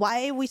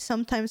why we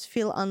sometimes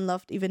feel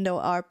unloved even though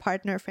our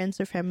partner, friends,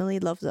 or family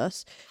loves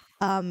us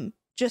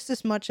just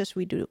as much as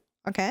we do.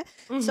 Okay,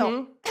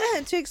 so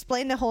to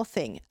explain the whole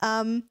thing,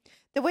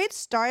 the way it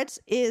starts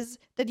is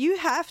that you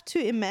have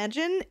to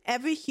imagine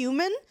every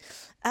human.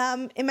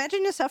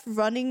 Imagine yourself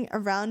running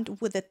around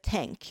with a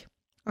tank.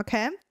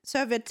 Okay, so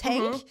have a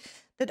tank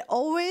that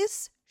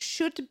always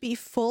should be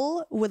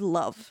full with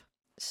love.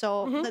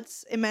 So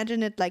let's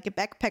imagine it like a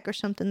backpack or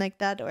something like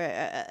that, or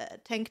a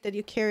tank that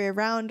you carry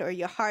around, or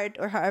your heart,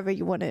 or however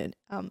you want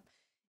to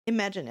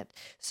imagine it.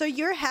 So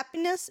your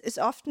happiness is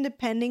often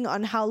depending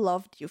on how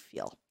loved you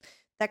feel.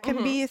 That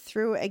can be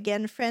through,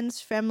 again, friends,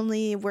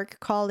 family, work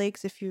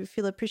colleagues, if you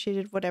feel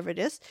appreciated, whatever it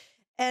is.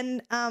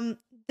 And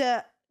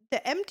the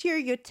emptier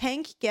your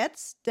tank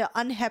gets, the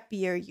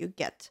unhappier you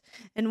get.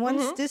 And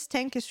once this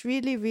tank is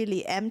really,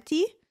 really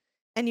empty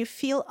and you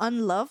feel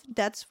unloved,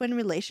 that's when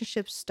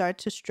relationships start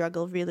to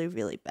struggle really,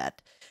 really bad.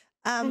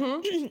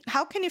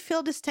 How can you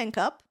fill this tank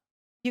up?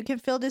 You can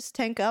fill this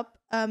tank up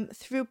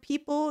through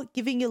people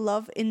giving you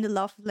love in the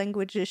love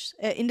languages,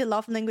 in the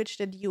love language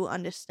that you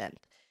understand.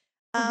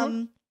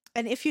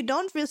 And if you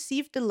don't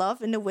receive the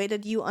love in the way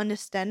that you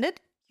understand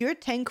it, your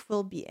tank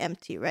will be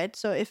empty, right?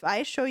 So if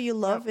I show you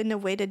love in a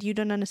way that you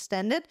don't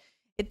understand it,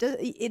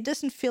 it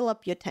doesn't fill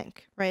up your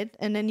tank, right?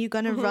 And then you're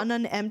gonna run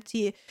on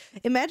empty.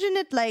 Imagine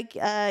it like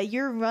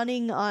you're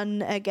running on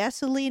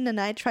gasoline and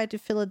I try to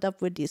fill it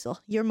up with diesel.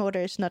 Your motor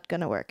is not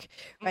gonna work,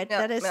 right?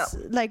 That is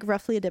like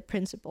roughly the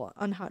principle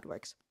on how it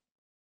works.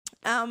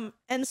 And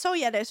so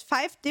yeah, there's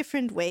 5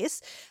 different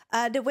ways.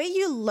 The way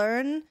you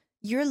learn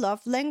your love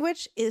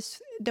language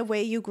is the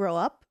way you grow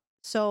up.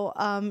 So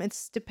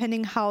it's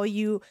depending how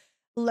you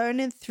learn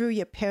it through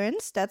your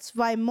parents. That's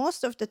why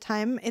most of the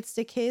time it's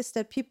the case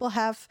that people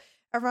have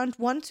around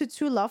 1 to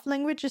 2 love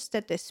languages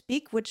that they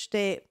speak, which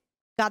they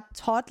got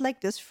taught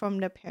like this from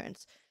their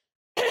parents.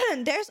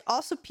 There's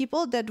also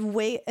people that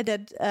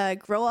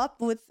grow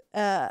up with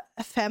a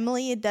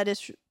family that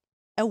is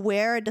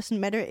aware. It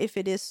doesn't matter if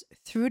it is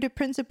through the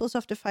principles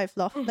of the 5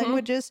 love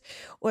languages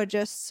or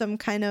just some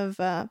kind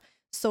of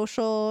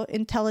social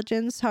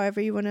intelligence,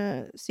 however you want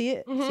to see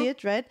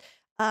it, right?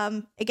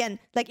 Again,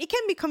 like it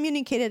can be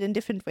communicated in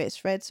different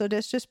ways, right? So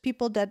there's just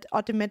people that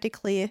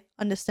automatically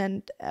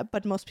understand,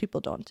 but most people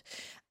don't.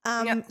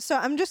 So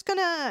I'm just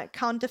gonna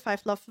count the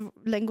 5 love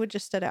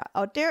languages that are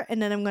out there,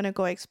 and then I'm gonna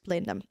go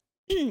explain them.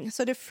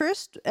 So the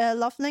first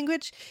love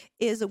language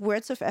is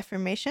words of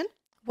affirmation.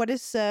 What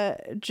is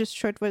just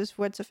short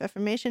words of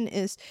affirmation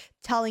is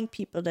telling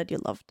people that you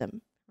love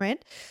them.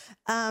 Right?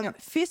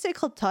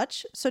 Physical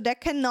touch. So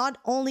that can not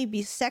only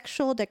be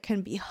sexual, that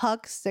can be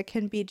hugs, that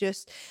can be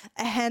just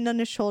a hand on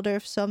the shoulder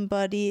of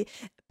somebody,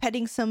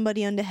 petting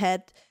somebody on the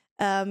head,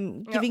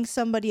 giving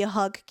somebody a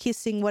hug,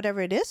 kissing,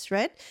 whatever it is,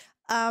 right?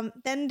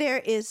 Then there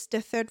is the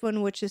third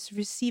one, which is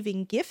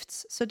receiving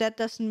gifts. So that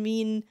doesn't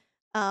mean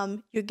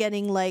you're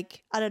getting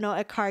like, I don't know,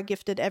 a car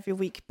gifted every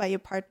week by your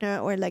partner,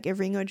 or like a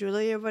ring or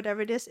jewelry or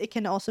whatever it is. It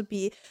can also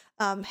be,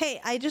 hey,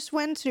 I just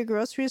went to the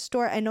grocery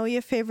store. I know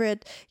your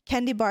favorite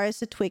candy bar is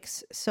the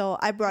Twix, so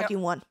I brought you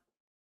one.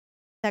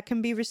 That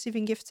can be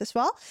receiving gifts as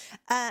well.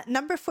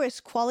 Number 4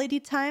 is quality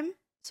time.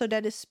 So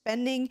that is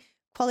spending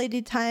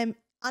quality time,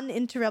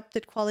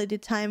 uninterrupted quality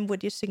time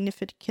with your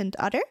significant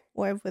other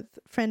or with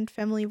friend,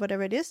 family,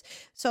 whatever it is.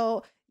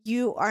 So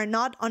you are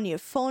not on your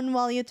phone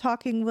while you're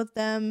talking with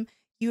them.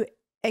 You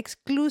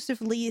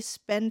exclusively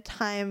spend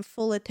time,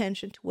 full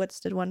attention towards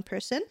that one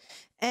person.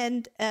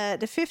 And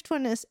the 5th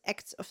one is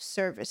acts of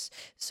service.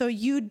 So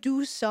you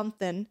do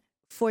something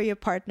for your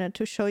partner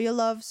to show your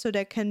love. So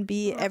that can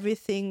be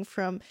everything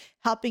from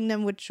helping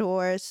them with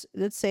chores,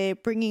 let's say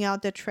bringing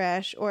out the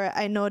trash, or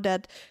I know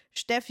that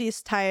Steffi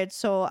is tired,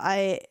 so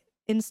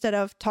instead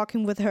of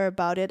talking with her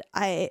about it,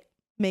 I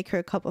make her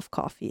a cup of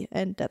coffee,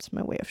 and that's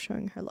my way of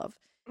showing her love.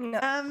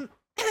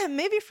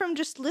 Maybe from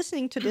just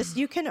listening to this,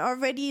 you can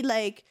already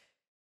like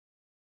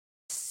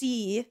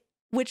see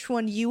which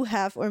one you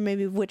have, or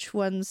maybe which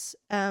ones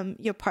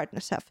your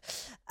partners have.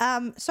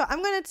 So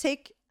I'm gonna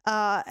take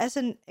as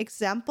an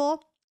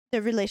example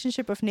the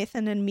relationship of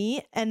Nathan and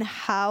me, and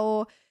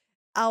how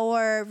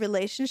our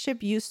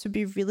relationship used to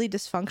be really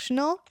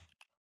dysfunctional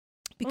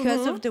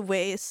because of the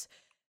ways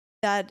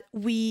that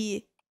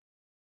we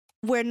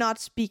were not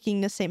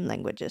speaking the same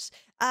languages.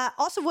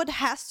 Also, what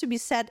has to be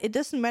said, it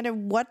doesn't matter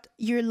what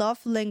your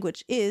love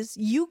language is,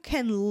 you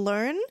can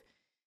learn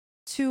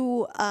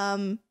to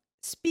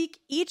speak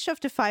each of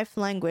the 5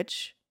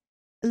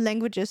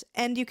 languages,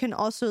 and you can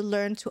also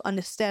learn to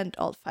understand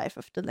all 5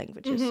 of the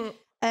languages.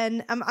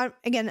 And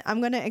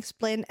I'm going to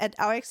explain at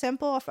our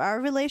example of our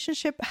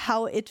relationship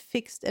how it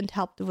fixed and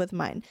helped with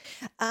mine.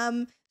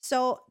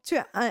 So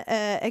to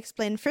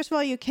explain, first of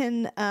all, you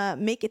can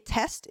make a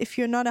test if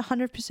you're not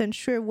 100%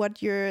 sure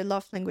what your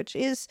love language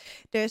is.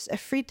 There's a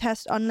free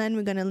test online.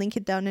 We're going to link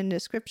it down in the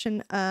description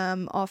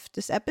of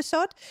this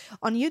episode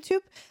on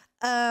YouTube.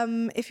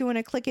 if you want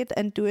to click it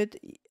and do it,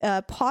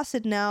 pause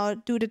it now,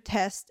 do the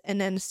test, and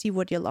then see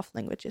what your love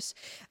language is.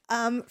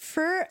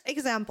 For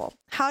example,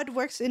 how it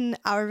works in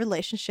our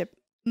relationship.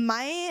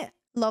 My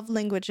love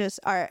languages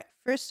are,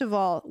 first of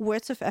all,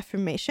 words of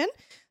affirmation.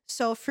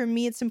 So for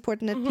me, it's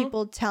important that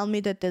people tell me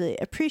that they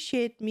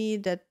appreciate me,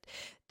 that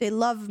they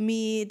love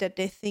me, that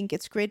they think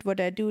it's great what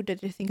I do,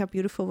 that they think I'm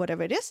beautiful,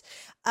 whatever it is.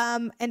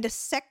 And the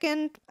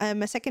second,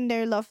 my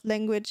secondary love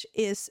language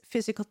is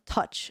physical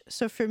touch.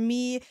 So for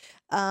me,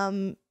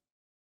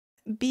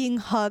 being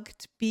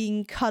hugged,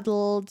 being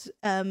cuddled,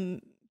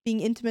 being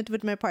intimate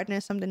with my partner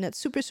is something that's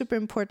super, super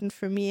important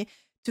for me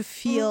to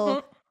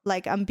feel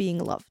like I'm being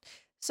loved.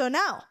 So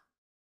now,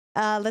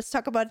 let's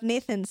talk about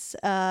Nathan's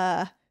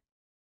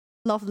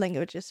love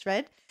languages,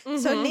 right?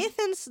 So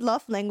Nathan's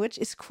love language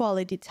is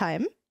quality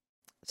time.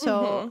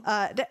 So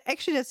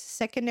actually that's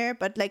secondary,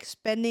 but like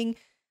spending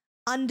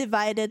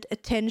undivided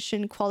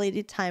attention,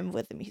 quality time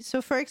with me.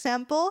 So for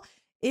example,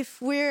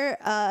 if we're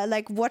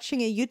like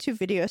watching a YouTube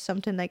video or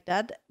something like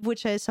that,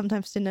 which I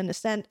sometimes didn't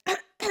understand,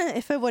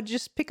 if I would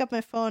just pick up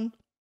my phone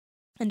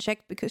and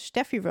check because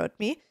Steffi wrote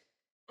me,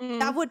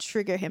 that would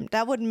trigger him.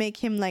 That would make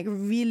him like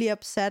really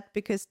upset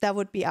because that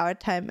would be our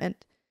time. And,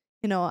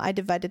 you know, I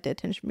divided the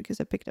attention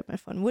because I picked up my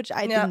phone, which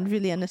I didn't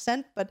really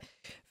understand. But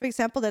for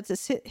example,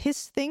 that's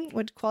his thing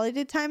with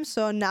quality time.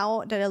 So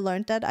now that I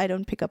learned that, I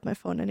don't pick up my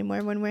phone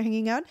anymore when we're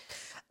hanging out.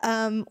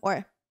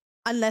 Or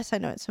unless I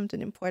know it's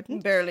something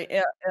important. Barely,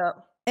 yeah.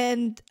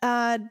 And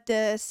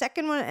the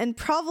second one, and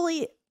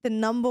probably the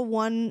number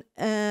one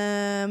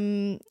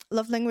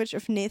love language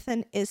of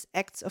Nathan is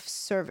acts of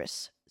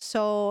service.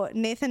 So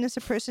Nathan is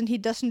a person, he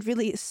doesn't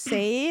really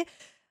say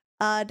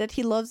that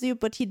he loves you,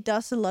 but he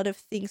does a lot of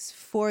things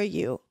for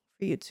you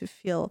to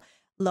feel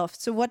loved.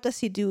 So what does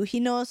he do? He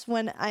knows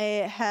when I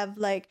have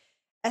like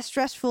a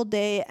stressful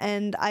day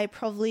and I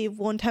probably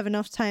won't have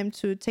enough time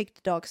to take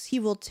the dogs, he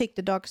will take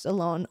the dogs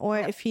alone. Or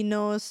if he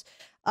knows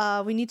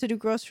we need to do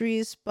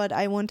groceries, but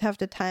I won't have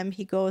the time,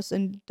 he goes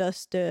and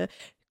does the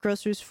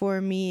groceries for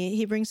me.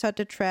 He brings out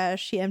the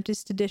trash, he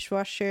empties the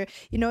dishwasher.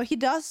 You know, he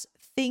does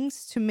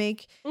things to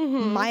make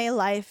my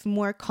life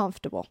more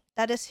comfortable.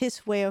 That is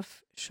his way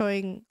of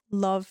showing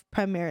love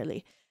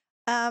primarily.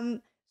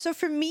 So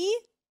for me,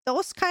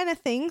 those kind of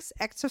things,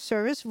 acts of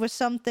service, was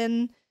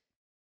something,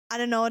 I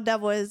don't know, that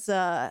was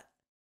I'm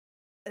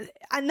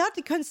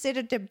not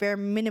considered the bare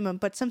minimum,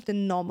 but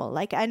something normal.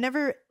 Like I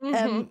never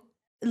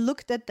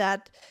looked at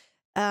that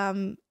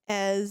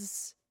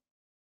as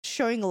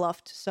showing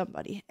love to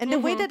somebody. And the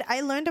way that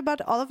I learned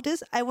about all of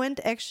this, I went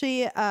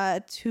actually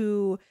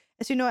to,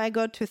 as you know, I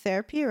go to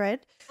therapy,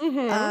 right?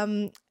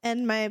 And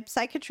my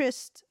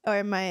psychiatrist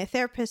or my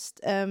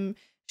therapist,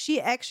 she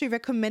actually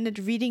recommended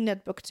reading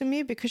that book to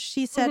me because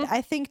she said,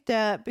 I think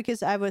that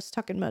because I was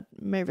talking about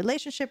my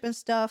relationship and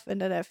stuff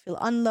and that I feel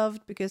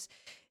unloved because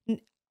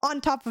on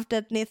top of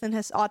that, Nathan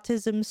has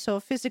autism, so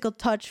physical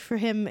touch for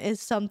him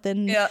is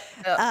something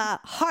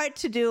hard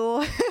to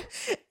do.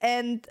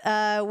 And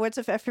words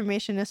of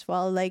affirmation as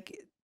well, like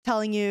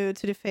telling you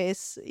to the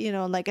face, you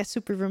know, like a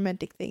super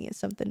romantic thing is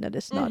something that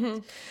is not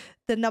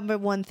the number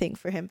one thing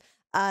for him.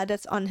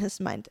 That's on his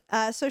mind.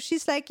 So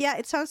she's like, yeah,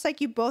 it sounds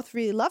like you both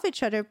really love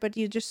each other, but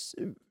you just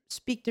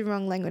speak the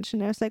wrong language.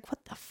 And I was like,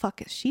 what the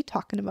fuck is she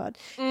talking about?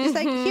 She's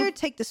like, here,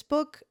 take this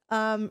book,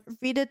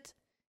 read it.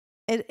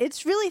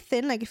 It's really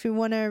thin. Like if you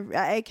want to,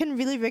 I can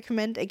really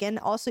recommend, again,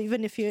 also,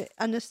 even if you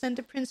understand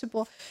the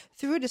principle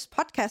through this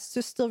podcast,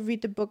 to still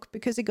read the book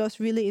because it goes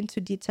really into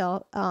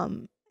detail.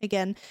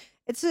 Again,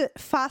 it's a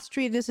fast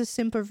read. It's a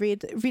simple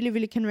read. Really,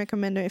 really can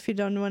recommend it. If you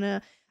don't want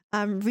to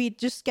read,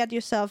 just get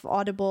yourself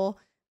Audible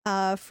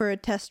for a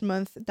test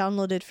month,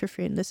 download it for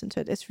free and listen to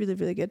it. It's really,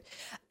 really good.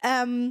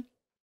 So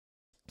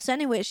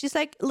anyway, she's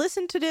like,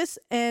 listen to this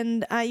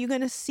and you're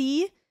going to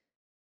see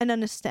and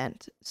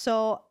understand.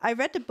 So I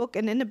read the book,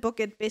 and in the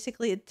book,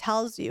 it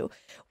tells you,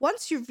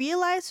 once you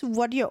realize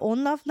what your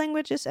own love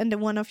language is and the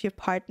one of your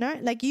partner,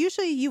 like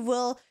usually you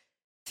will,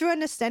 through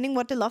understanding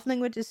what the love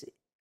languages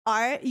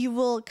are, you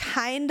will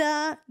kind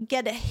of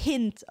get a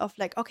hint of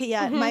like, okay,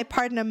 yeah, my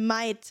partner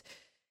might,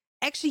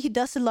 actually he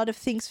does a lot of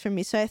things for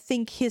me. So I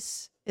think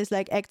his is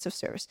like acts of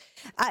service.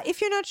 If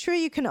you're not sure,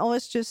 you can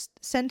always just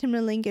send him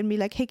a link and be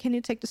like, hey, can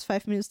you take this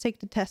 5 minutes, take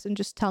the test and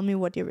just tell me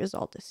what your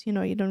result is? You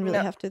know, you don't really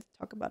have to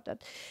talk about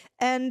that.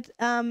 And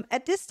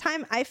at this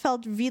time, I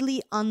felt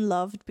really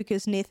unloved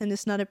because Nathan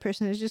is not a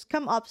person who just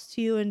comes up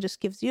to you and just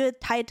gives you a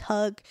tight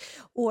hug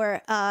or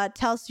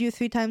tells you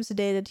 3 times a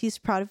day that he's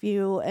proud of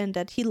you and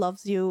that he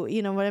loves you.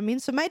 You know what I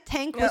mean? So my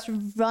tank was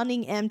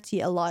running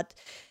empty a lot.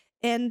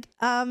 And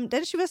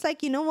then she was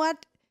like, you know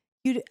what?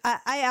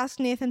 I asked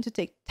Nathan to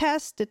take the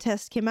test. The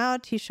test came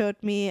out. He showed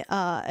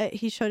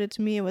it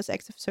to me. It was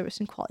acts of service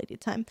and quality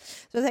time.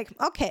 So I was like,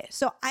 okay.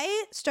 So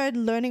I started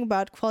learning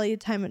about quality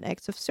time and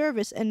acts of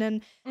service. And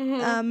then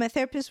my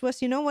therapist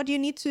was, you know what you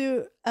need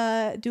to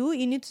do?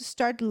 You need to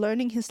start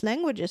learning his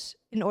languages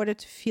in order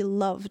to feel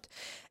loved.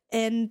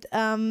 And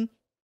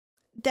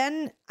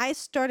then I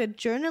started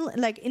journaling.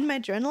 Like in my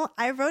journal,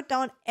 I wrote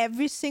down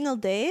every single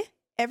day,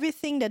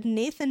 everything that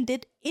Nathan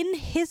did in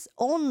his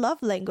own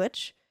love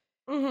language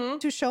Mhm.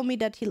 to show me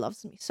that he loves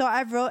me. So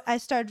I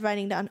started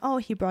writing down, oh,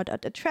 he brought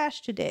out the trash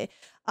today.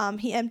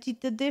 He emptied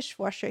the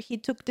dishwasher. He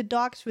took the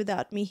dogs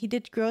without me. He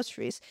did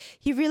groceries.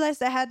 He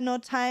realized I had no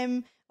time,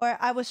 or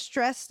I was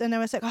stressed and I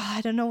was like, oh,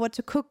 I don't know what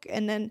to cook.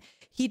 And then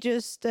he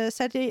just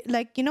said,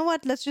 like, you know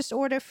what, let's just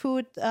order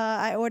food.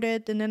 I order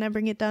it and then I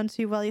bring it down to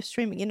you while you're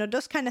streaming,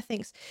 those kind of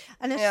things.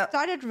 And I Yeah.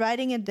 started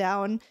writing it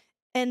down,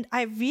 and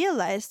I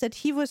realized that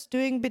he was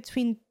doing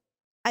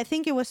I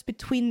think it was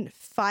between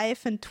 5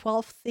 and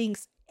 12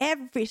 things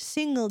every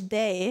single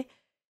day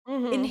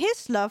in Mhm.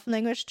 his love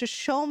language to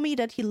show me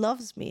that he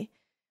loves me.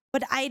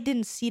 But I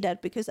didn't see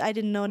that because I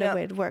didn't know the Yeah.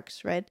 way it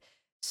works, right?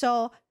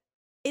 So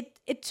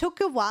it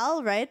took a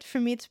while, right, for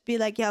me to be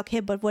like, yeah,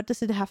 okay, but what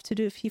does it have to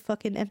do if he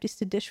fucking empties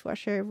the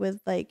dishwasher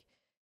with, like,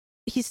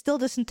 he still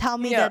doesn't tell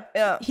me Yeah. that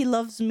Yeah. he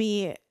loves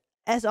me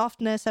as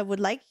often as I would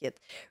like it,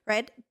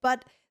 right?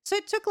 But so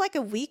it took like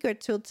a week or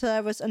two till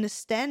I was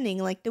understanding,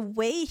 like, the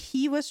way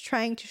he was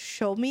trying to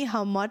show me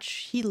how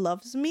much he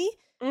loves me,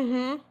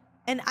 Mhm.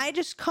 and I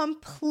just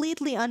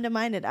completely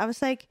undermined it. I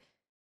was like,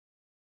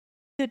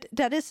 dude,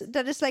 that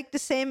is like the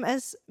same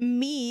as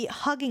me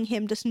hugging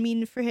him doesn't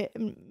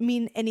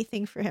mean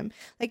anything for him.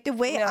 Like, the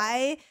way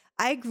Yeah.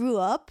 I grew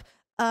up,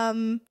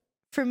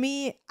 for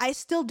me, I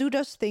still do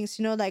those things,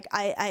 like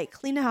I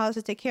clean the house,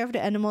 I take care of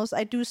the animals,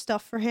 I do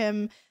stuff for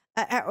him,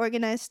 I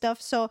organize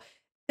stuff. So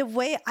the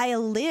way I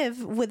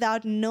live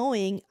without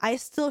knowing, I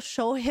still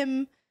show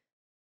him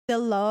the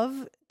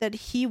love that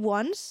he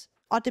wants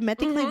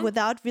automatically Mhm.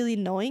 without really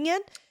knowing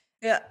it.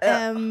 Yeah.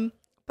 Yeah.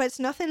 But it's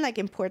nothing like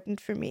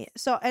important for me.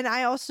 So, and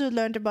I also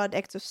learned about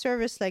acts of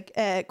service, like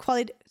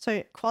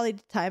quality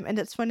time, and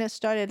that's when I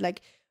started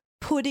like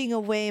putting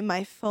away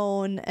my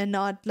phone and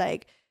not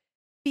like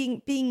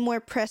being more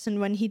present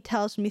when he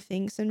tells me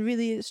things, and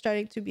really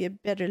starting to be a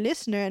better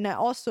listener. And I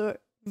also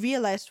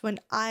realized when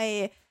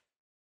I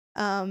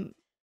um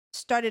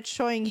started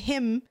showing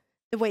him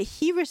the way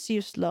he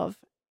receives love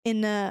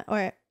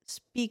or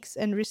speaks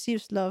and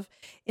receives love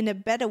in a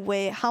better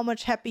way, how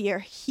much happier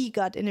he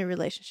got in a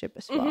relationship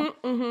as well. Mhm.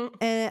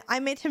 Mhm. And I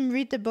made him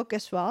read the book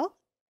as well,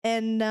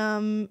 and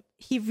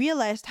he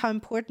realized how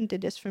important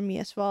it is for me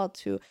as well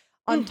to,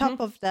 on top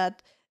Mhm. of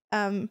that,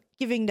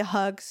 giving the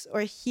hugs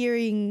or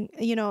hearing,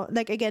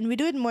 like, again, we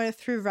do it more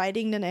through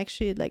writing than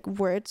actually like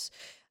words,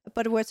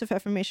 but words of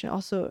affirmation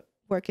also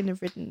work in a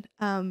written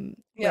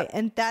Yeah. way,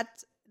 and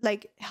that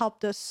like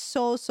helped us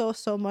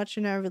so much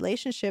in our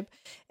relationship.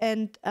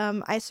 And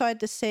I saw it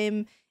the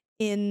same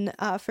in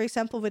for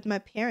example, with my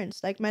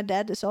parents. Like, my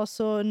dad is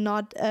also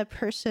not a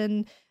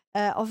person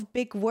of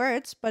big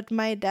words, but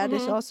my dad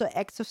is Mhm. also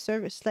acts of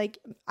service. Like,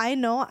 I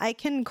know I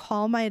can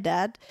call my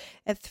dad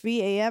at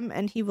 3 a.m.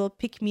 and he will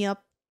pick me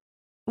up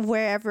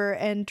wherever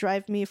and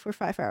drive me for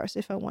 5 hours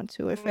if I want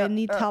to. If I Yeah.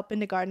 need Yeah. help in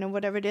the garden or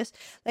whatever it is,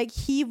 like,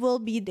 he will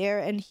be there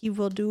and he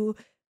will do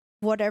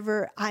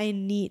whatever I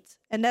need.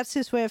 And that's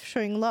his way of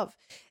showing love.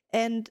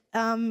 And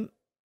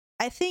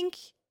I think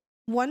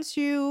once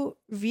you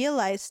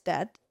realize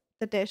that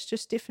there's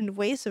just different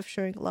ways of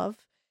showing love,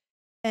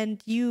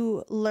 and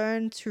you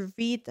learn to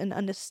read and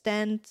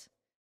understand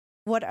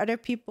what other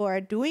people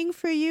are doing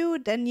for you,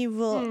 then you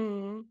will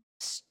Mm.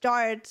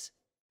 start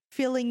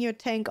filling your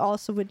tank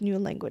also with new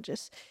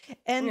languages.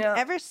 And Yeah.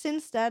 ever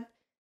since that,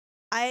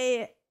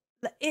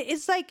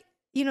 it's like,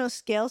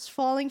 scales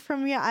falling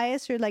from your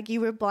eyes, or like you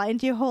were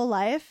blind your whole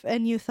life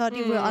and you thought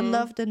you were Mm.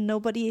 unloved and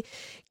nobody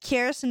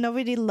cares and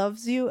nobody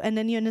loves you, and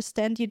then you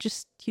understand you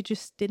just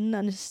didn't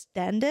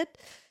understand it.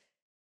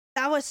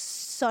 That was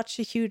such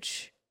a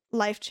huge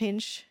life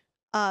change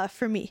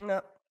for me.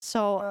 Yeah.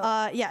 So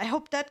Yeah. yeah, I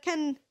hope that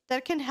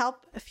can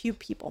help a few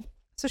people.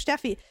 So,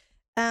 Steffi,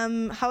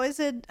 how is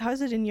it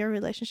in your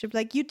relationship?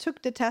 Like, you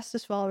took the test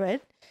as well,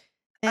 right?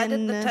 I did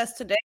And the test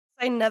today.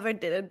 I never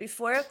did it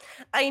before.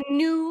 I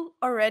knew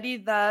already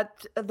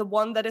that the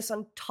one that is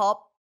on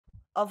top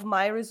of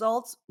my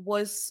results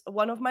was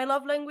one of my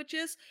love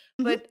languages,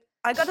 mhm, but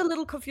I got a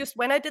little confused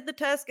when I did the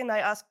test, and I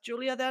asked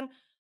Julia then,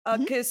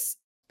 mhm, because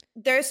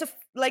there's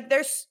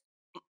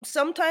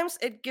sometimes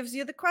it gives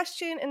you the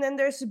question and then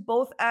there's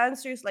both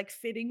answers like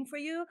fitting for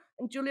you,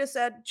 and Julia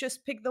said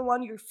just pick the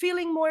one you're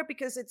feeling more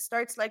because it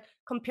starts like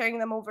comparing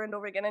them over and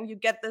over again, and you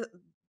get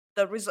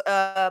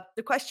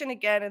the question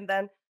again, and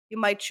then you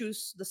might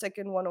choose the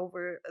second one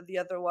over the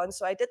other one.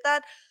 So I did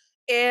that,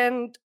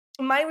 and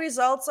my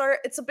results are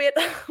it's a bit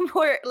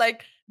more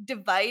like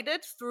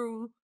divided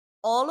through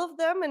all of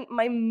them, and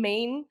my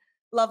main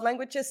love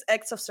language is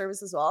acts of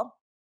service as well,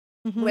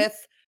 mhm,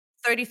 with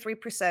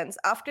 33%.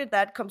 After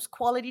that comes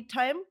quality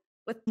time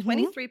with mhm.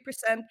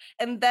 23%,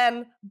 and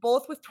then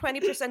both with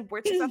 20%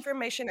 words of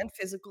affirmation and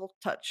physical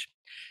touch.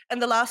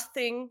 And the last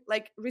thing,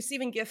 like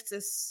receiving gifts,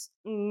 is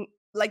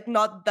like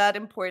not that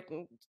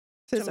important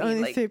So to it's me.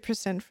 only Like,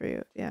 3% for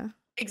you. Yeah.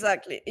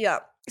 exactly, yeah.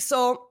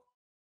 So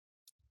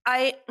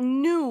I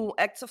knew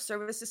acts of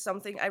service is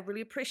something I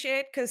really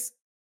appreciate, because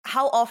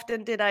how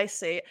often did I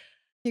say,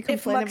 You if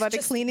complain Max about the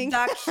just cleaning.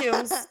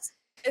 vacuums,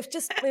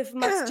 if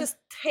Max just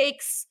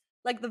takes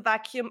like the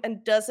vacuum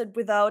and does it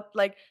without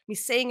like me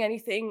saying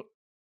anything,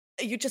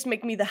 you just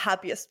make me the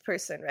happiest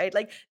person, right?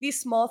 Like these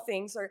small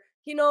things, or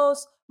he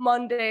knows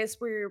Mondays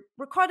we're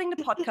recording the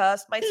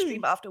podcast, might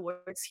stream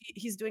afterwards.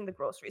 He's doing the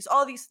groceries,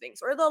 all these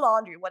things, or the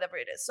laundry, whatever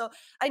it is. So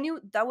I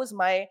knew that was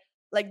my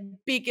like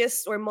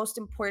biggest or most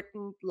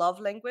important love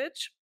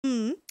language.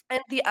 Mm.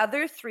 And the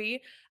other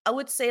three, I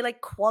would say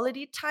like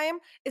quality time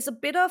is a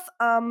bit of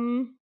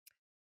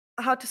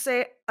how to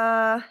say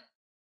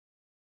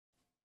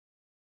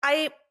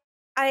I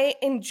I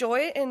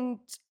enjoy and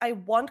I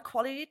want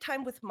quality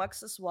time with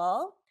Max as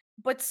well.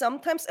 But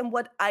sometimes, and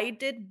what I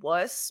did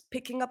was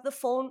picking up the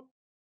phone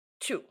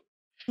too.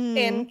 Mm.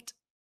 And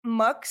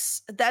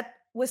Max, that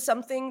was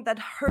something that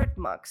hurt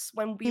Max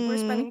when we were Mm.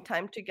 spending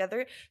time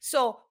together.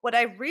 So what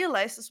I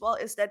realized as well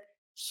is that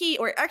he,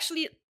 or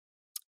actually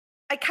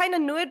I kind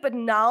of knew it, but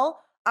now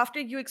after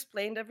you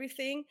explained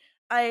everything,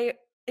 I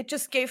it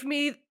just gave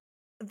me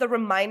the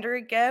reminder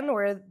again,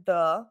 or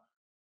the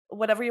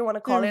whatever you want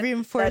to call To it, that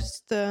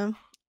reinforce the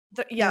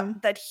yeah, yeah.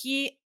 that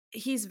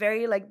he's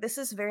very like, this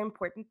is very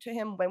important to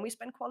him when we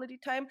spend quality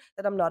time,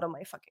 that I'm not on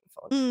my fucking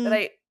phone, that Mm.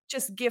 I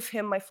just give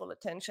him my full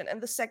attention.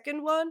 And the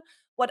second one,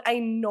 what I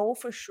know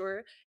for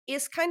sure,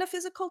 is kind of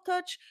physical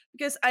touch,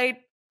 because I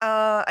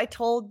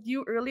told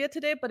you earlier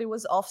today, but it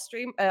was off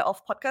stream,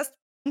 off podcast,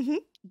 Mhm.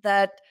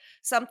 that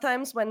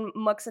sometimes when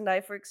Mux and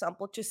I, for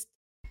example, just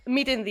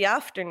meet in the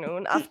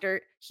afternoon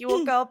after he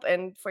woke up,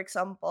 and for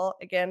example,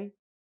 again,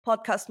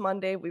 podcast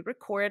Monday, we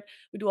record,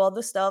 we do all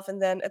the stuff,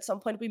 and then at some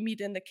point we meet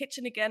in the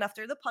kitchen again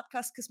after the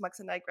podcast because Max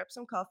and I grab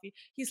some coffee.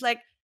 He's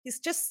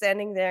just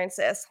standing there and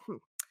says,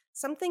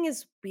 something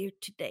is weird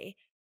today.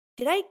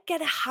 Did I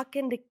get a hug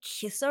and a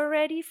kiss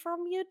already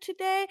from you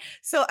today?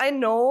 So I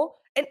know,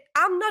 and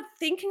I'm not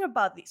thinking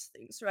about these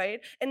things,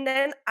 right? And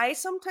then I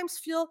sometimes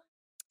feel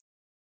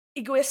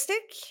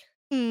egoistic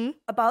Mm.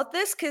 about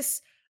this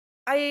because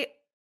I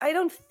I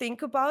don't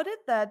think about it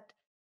that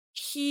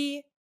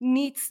he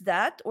needs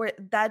that, or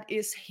that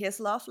is his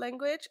love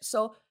language.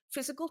 So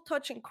physical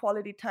touch and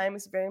quality time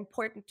is very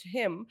important to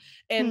him,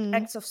 and Mm.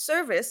 acts of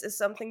service is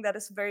something that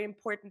is very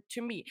important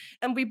to me.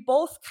 And we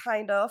both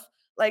kind of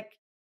like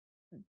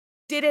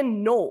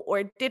didn't know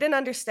or didn't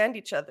understand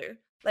each other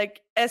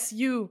like as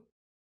you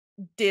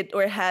did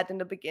or had in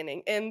the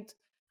beginning. And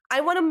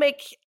I want to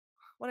make,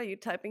 what are you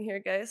typing here,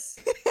 guys?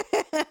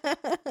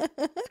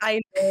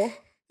 I know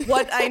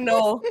what I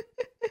know.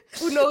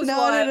 Who knows No,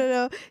 no, what? no,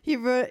 no. He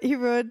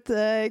wrote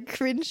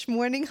cringe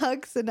morning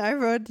hugs, and I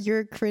wrote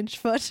your cringe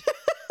foot.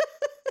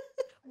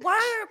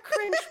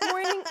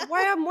 Why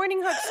are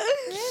morning hugs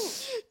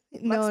cringe?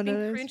 Max No, being no,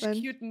 that's cringe, fine.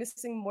 cute,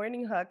 missing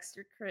morning hugs.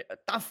 You're cringe.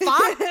 The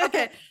fuck?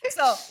 Okay,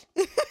 so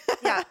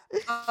yeah.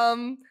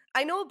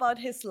 I know about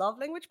his love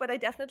language, but I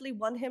definitely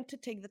want him to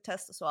take the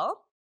test as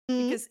well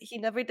Mm. because he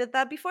never did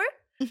that before.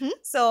 Mhm.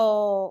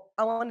 So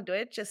I want to do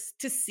it just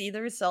to see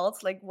the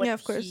results, like Yeah, what of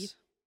he course.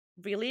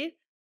 really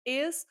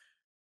is.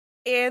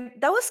 And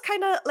that was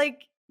kind of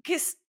like,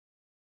 because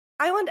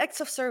I want acts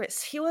of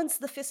service. He wants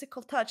the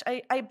physical touch.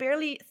 I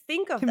barely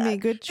think of Can be a that.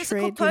 good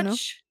Physical trait.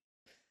 touch.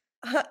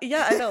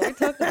 Yeah, I know. We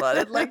talked about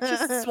it. Like,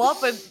 just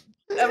swap and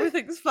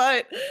everything's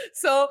fine.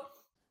 So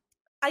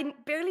I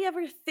barely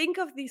ever think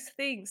of these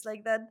things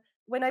like that.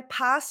 When I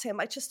pass him,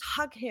 I just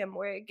hug him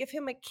or I give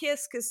him a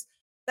kiss because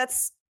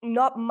that's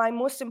not my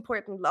most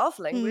important love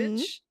Mm.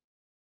 language.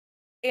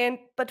 And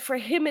but for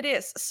him it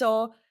is.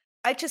 So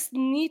I just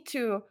need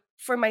to,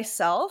 for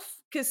myself,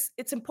 because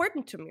it's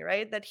important to me,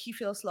 right, that he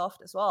feels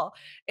loved as well.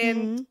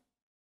 And Mm.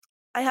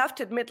 I have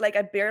to admit, like,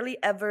 I barely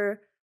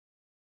ever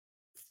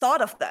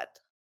thought of that.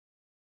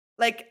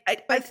 Like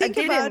But I think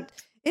about,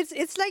 didn't.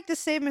 it's like the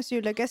same as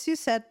you, like as you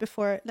said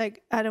before,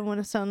 like I don't want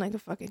to sound like a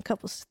fucking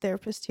couples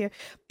therapist here,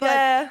 but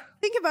Yeah.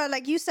 think about,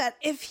 like you said,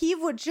 if he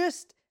would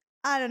just,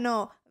 I don't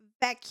know,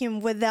 vacuum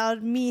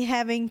without me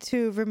having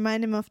to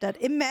remind him of that.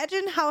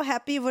 Imagine how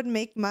happy it would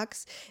make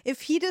Max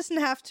if he doesn't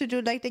have to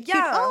do like the cute,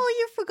 Yeah. oh,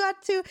 you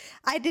forgot to,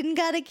 I didn't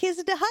got a kiss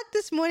and a hug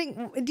this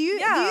morning. Do you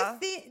Yeah.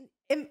 think,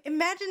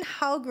 imagine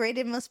how great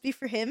it must be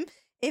for him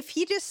if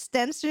he just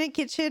stands in the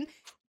kitchen,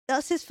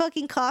 does his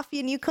fucking coffee,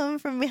 and you come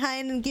from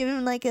behind and give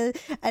him like a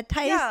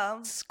tight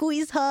Yeah.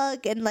 squeeze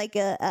hug and like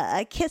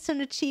a kiss on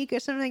the cheek or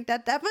something like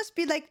that. That must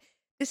be like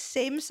the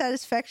same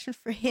satisfaction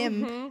for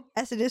him Mhm.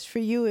 as it is for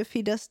you if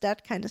he does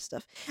that kind of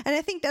stuff. And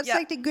I think that's Yeah.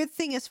 like the good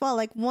thing as well.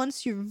 Like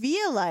once you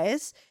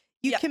realize,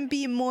 you Yeah. can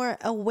be more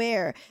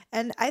aware.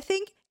 And I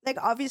think, like,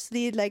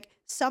 obviously, like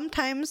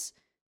sometimes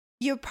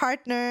your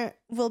partner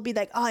will be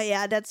like, oh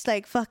yeah, that's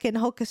like fucking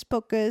hocus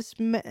pocus,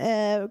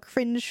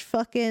 cringe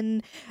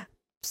fucking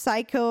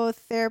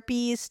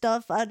psychotherapy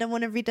stuff. I don't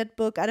want to read that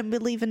book. I don't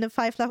believe in the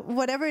five love,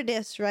 whatever it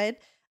is, right?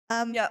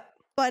 Um, Yeah.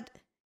 but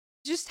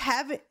just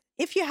have it.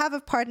 If you have a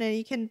partner,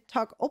 you can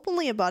talk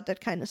openly about that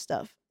kind of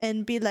stuff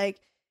and be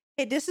like,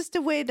 hey, this is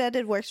the way that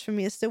it works for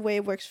me. It's the way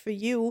it works for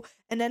you.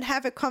 And then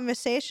have a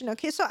conversation.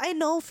 Okay, so I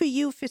know for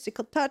you,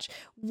 physical touch,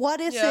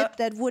 what is Yeah. it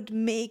that would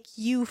make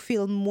you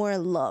feel more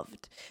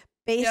loved Yeah.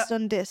 based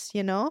on this,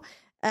 you know?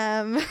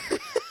 Um,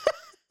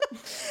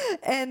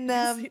 and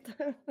Can see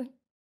that.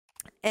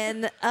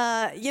 And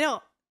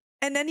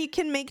and then you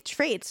can make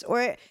trades.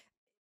 Or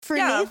for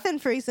Yeah. Nathan,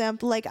 for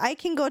example, like I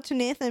can go to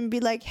Nathan and be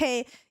like,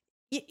 hey,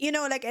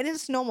 like, and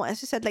it's normal,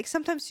 as you said, like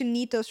sometimes you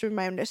need those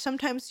reminders.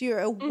 Sometimes you're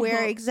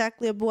aware Mm-hmm.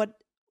 exactly of what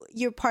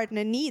your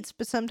partner needs,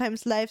 but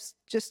sometimes life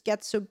just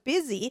gets so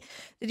busy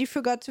that you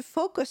forgot to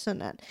focus on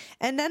that.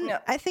 And then Yeah.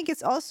 I think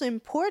it's also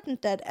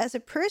important that as a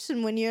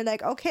person, when you're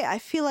like, okay, I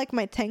feel like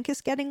my tank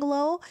is getting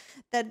low,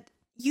 that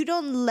you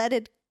don't let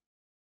it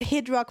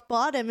hit rock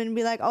bottom and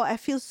be like, oh, I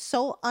feel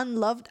so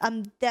unloved,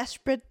 I'm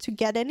desperate to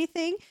get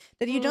anything,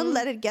 that you don't Mm-hmm.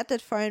 let it get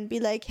that far and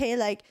be like, hey,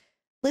 like,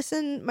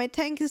 listen, my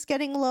tank is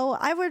getting low,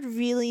 I would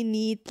really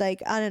need,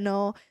 like, I don't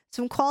know,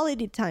 some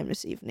quality time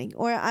this evening,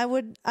 or I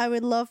would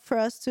love for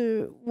us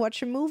to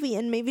watch a movie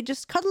and maybe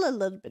just cuddle a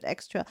little bit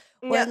extra.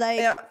 Or Yeah. like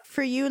Yeah.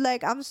 for you,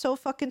 like, I'm so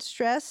fucking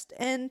stressed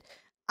and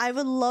I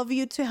would love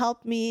you to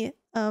help me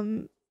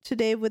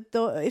today with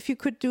if you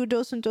could do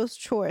those and those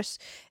chores.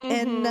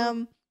 And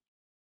Mm-hmm.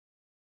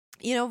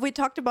 we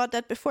talked about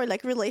that before.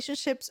 Like,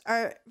 relationships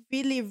are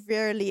really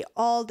rarely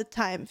all the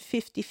time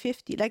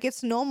 50-50. Like,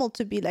 it's normal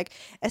to be like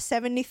a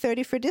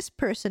 70-30 for this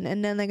person,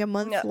 and then like a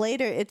month Yeah.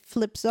 later it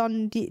flips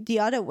on the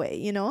other way.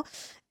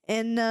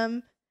 And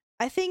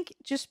I think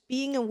just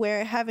being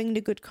aware, having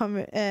the good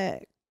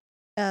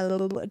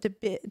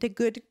the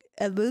good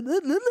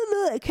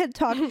I can't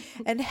talk,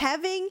 and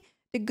having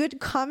the good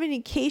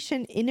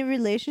communication in a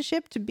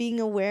relationship, to being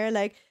aware,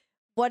 like,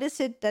 what is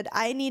it that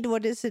I need,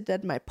 what is it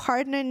that my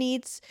partner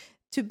needs,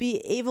 to be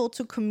able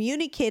to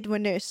communicate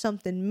when there's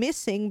something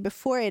missing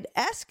before it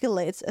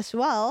escalates as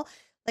well.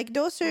 Like,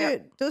 those Yeah.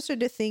 are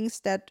the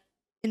things that,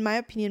 in my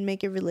opinion,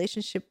 make a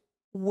relationship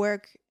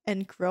work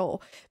and grow,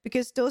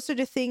 because those are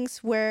the things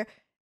where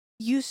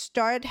you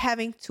start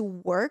having to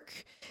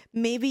work,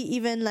 maybe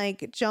even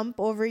like jump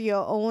over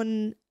your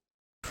own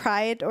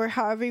pride, or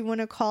however you want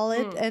to call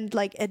it, Mm. and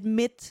like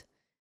admit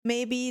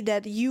maybe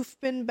that you've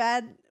been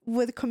bad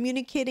with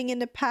communicating in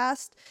the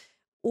past,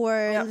 or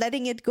Yeah.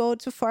 letting it go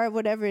too far,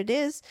 whatever it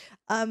is.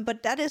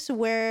 But that is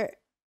where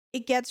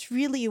it gets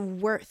really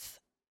worth,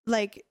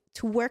 like,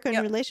 to work on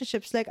Yeah.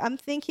 relationships. Like, I'm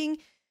thinking,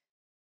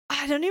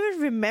 I don't even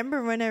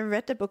remember when I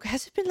read the book.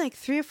 Has it been like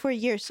 3 or 4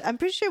 years? I'm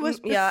pretty sure it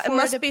was Yeah. It before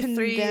the must be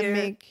 3 years.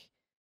 pandemic.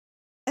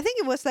 I think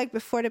it was like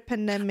before the Oh,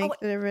 pandemic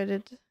that I read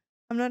it.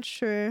 I'm not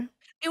sure.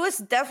 it was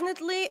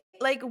definitely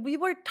like we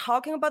were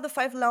talking about the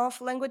five love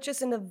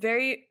languages in the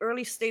very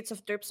early states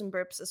of Derps and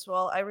Burps as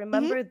well. I Hmm.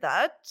 remember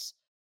that.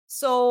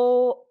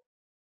 So,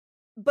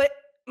 but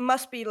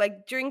must be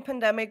like during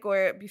pandemic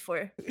or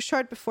before.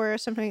 Short before or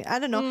something. I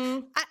don't know.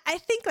 Mm. I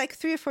think like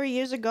 3 or 4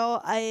 years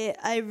ago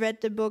I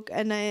read the book,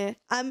 and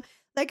I'm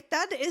like,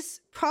 that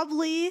is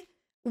probably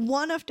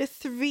one of the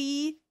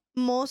three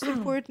most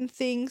important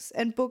things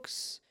and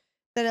books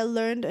that I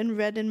learned and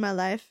read in my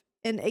life.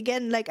 And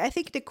again, like, I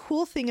think the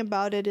cool thing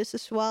about it is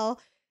as well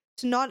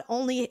to not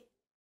only,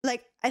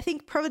 like, I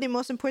think probably the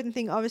most important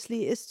thing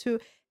obviously is to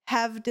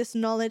have this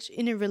knowledge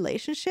in a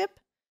relationship.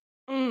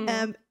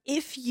 Mm.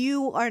 If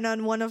you are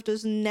not one of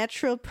those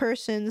natural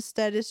persons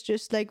that is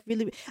just like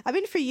really, I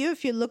mean, for you,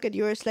 if you look at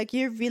yours, like,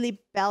 you're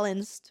really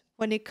balanced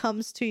when it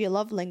comes to your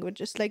love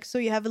languages, like, so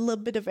you have a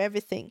little bit of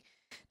everything.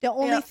 The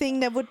only Yeah. thing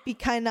that would be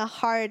kind of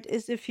hard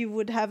is if you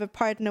would have a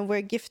partner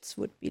where gifts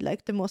would be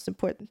like the most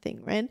important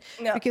thing, right?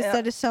 Yeah. Because Yeah.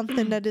 that is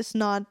something that is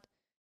not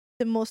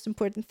the most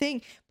important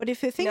thing. But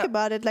if you think Yeah.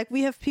 about it, like,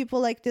 we have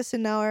people like this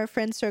in our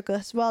friend circle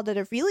as well that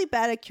are really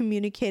bad at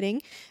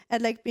communicating,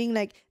 and like being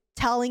like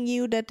telling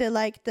you that they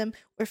like them,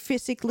 or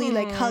physically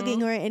like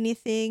hugging Mm. or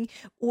anything,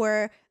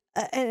 or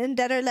and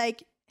that are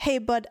like, hey,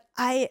 but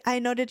I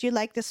know that you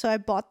like this, so I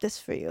bought this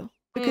for you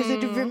because it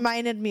Mm.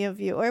 reminded me of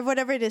you, or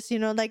whatever it is,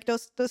 like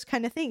those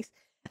kind of things.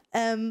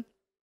 um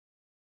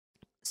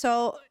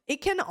so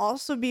it can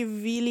also be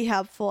really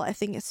helpful, I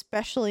think,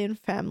 especially in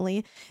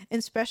family, and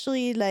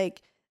especially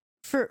like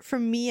for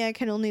me, I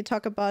can only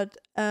talk about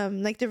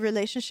like the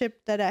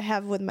relationship that I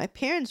have with my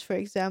parents, for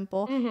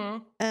example.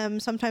 Mm-hmm.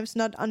 Sometimes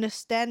not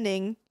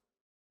understanding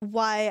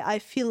why I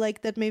feel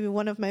like that maybe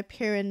one of my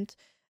parent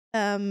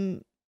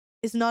um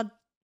is not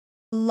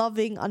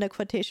loving, on a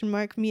quotation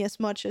mark, me as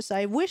much as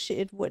I wish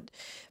it would,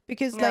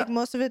 because Yeah. like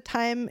most of the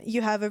time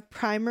you have a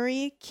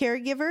primary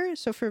caregiver.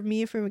 So for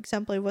me, for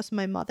example, it was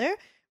my mother,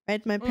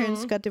 right? My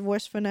parents Mm. got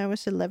divorced when I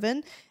was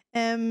 11.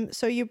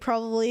 So you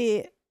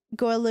probably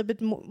go a little bit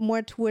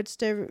more towards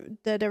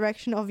the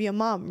direction of your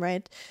mom,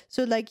 right?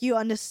 So like, you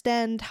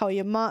understand how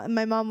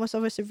my mom was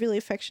always a really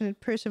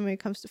affectionate person when it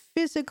comes to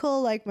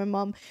physical. Like, my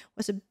mom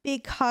was a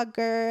big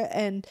hugger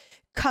and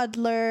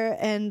cuddler,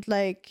 and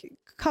like,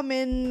 come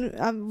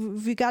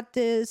in, we got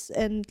this.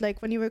 And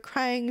like, when you were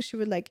crying, she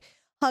would like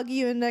hug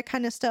you and that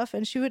kind of stuff,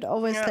 and she would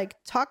always Yeah. like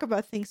talk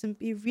about things and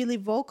be really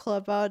vocal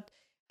about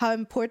how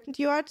important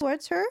you are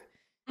towards her.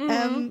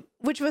 Mm-hmm.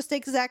 Which was the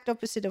exact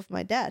opposite of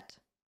my dad,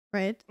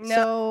 right? Yeah.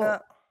 So Yeah.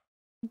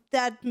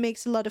 that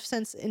makes a lot of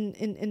sense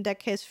in that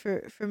case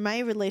for my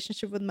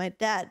relationship with my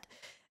dad.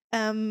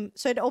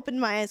 So it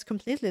opened my eyes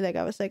completely. Like,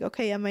 I was like,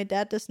 okay, yeah, my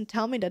dad doesn't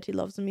tell me that he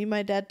loves me.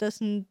 My dad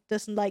doesn't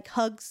like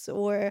hugs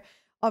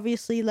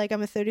obviously, like,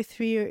 I'm a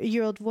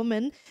 33-year-old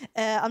woman.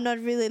 I'm not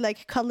really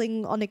like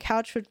cuddling on the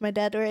couch with my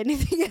dad or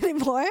anything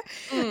anymore.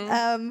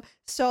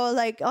 So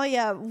like, oh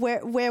yeah,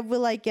 where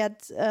will I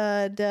get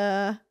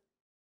the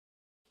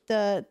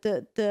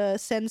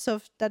sense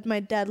of that my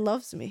dad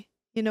loves me?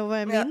 You know what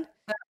I Yeah. mean?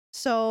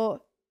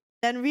 So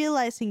then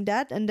realizing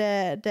that, and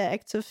the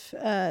acts of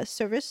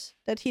service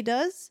that he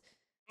does,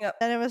 Yeah.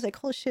 then I was like,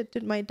 holy shit,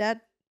 dude, my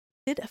dad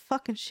did a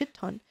fucking shit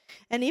ton.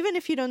 And even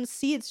if you don't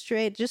see it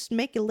straight, just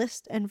make a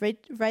list and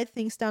write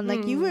things down.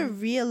 Like, you will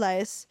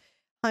realize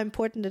how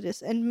important it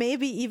is, and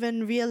maybe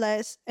even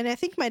realize. And I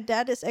think my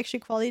dad is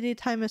actually quality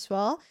time as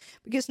well,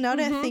 because now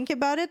that I think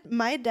about it,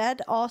 my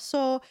dad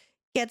also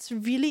gets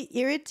really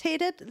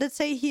irritated. Let's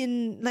say he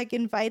like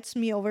invites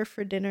me over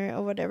for dinner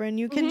or whatever, and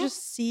you can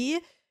just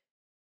see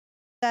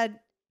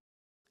that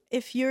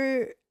if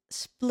you're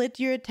split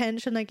your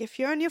attention, like if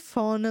you're on your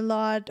phone a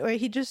lot, or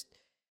he just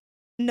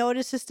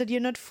notices that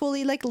you're not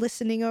fully like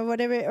listening or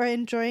whatever, or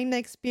enjoying the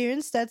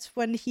experience, that's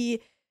when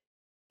he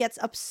gets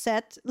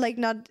upset. Like,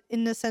 not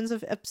in the sense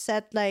of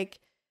upset like,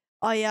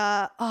 oh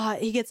yeah,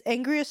 he gets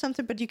angry or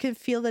something, but you can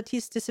feel that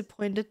he's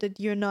disappointed that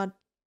you're not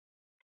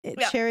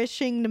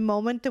cherishing the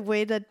moment the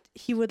way that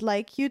he would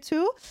like you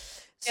to.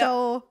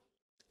 So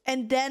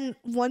and then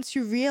once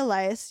you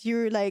realize,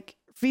 you're like,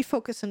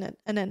 refocus on it,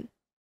 and then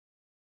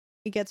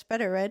it gets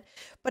better, right?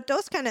 But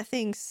those kind of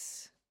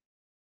things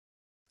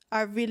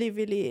are really,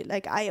 really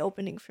like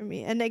eye-opening for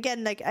me. And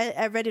again, like,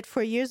 I read it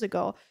 4 years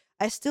ago.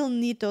 I still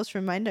need those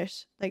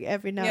reminders, like,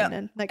 every now and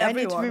then. Like, I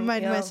need to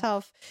remind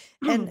myself.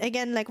 And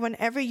again, like,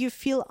 whenever you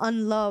feel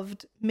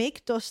unloved,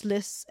 make those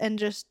lists and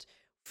just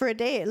for a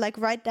day, like,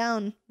 write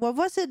down, what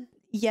was it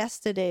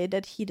yesterday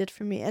that he did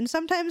for me? And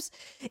sometimes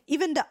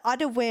even the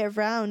other way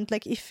around,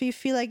 like, if you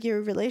feel like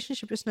your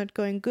relationship is not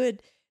going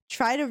good,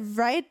 try to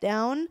write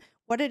down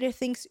what are the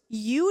things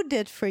you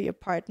did for your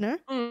partner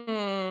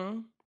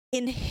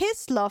in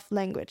his love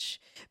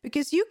language,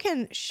 because you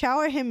can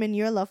shower him in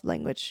your love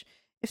language.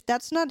 If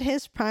that's not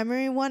his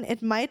primary one,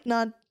 it might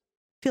not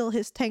fill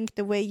his tank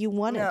the way you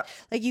want it.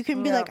 Like, you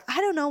can be like, I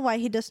don't know why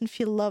he doesn't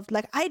feel loved.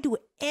 Like, I do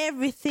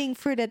everything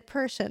for that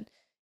person.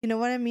 You know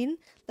what I mean?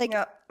 Like,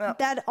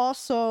 that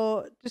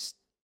also just,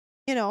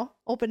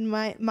 opened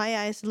my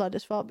eyes a lot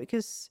as well,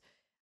 because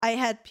I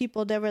had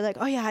people that were like,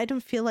 oh yeah, I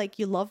don't feel like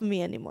you love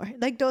me anymore.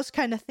 Like, those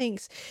kind of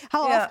things.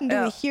 How often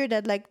do we hear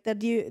that? Like,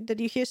 that you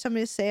hear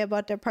somebody say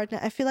about their partner,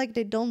 I feel like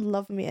they don't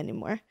love me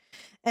anymore.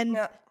 And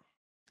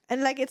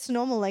like, it's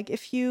normal. Like,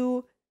 if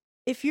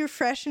you're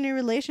fresh in a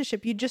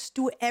relationship, you just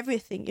do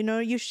everything.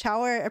 You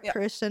shower a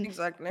person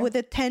with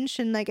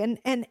attention, like,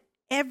 and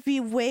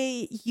every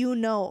way,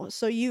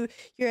 so you're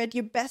at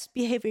your best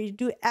behavior. You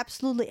do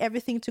absolutely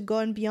everything to go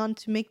and beyond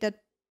to make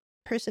that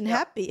person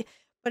happy.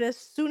 But as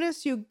soon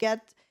as you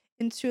get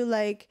into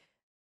like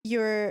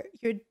your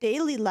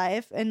daily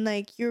life, and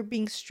like, you're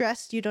being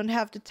stressed, you don't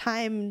have the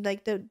time,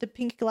 like, the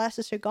pink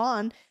glasses are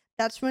gone,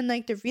 that's when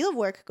like the real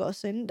work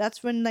goes in.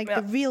 That's when like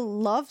the real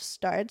love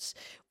starts,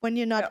 when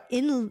you're not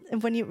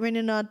when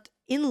you're not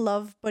in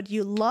love, but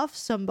you love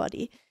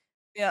somebody.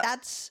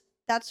 That's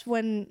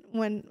when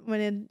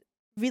it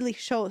really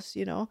shows,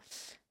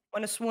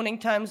 when the swooning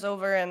time's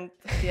over and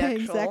the actual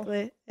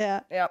exactly.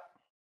 Yeah.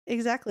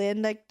 Exactly.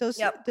 And like, those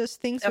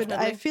things with,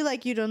 I feel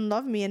like you don't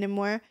love me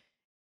anymore,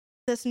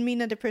 doesn't mean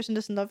that the person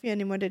doesn't love you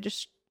anymore. They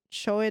just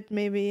show it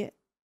maybe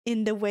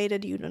in the way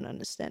that you don't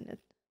understand it.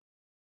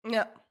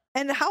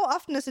 And how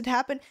often does it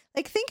happen?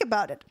 Like, think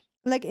about it.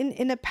 Like,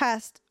 in the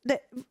past,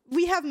 that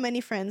we have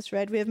many friends,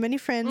 right? We have many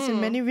friends in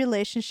many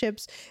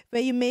relationships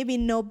where you maybe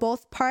know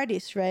both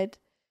parties, right?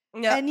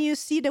 And you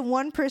see the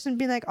one person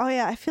being like, oh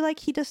yeah, I feel like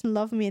he doesn't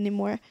love me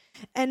anymore.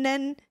 And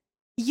then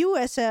you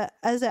as a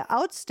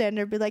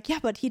outstander be like, yeah,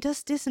 but he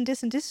does this and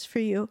this and this for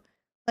you.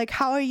 Like,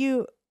 how are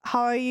you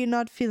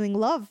not feeling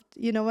loved?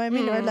 You know what I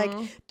mean? Or like,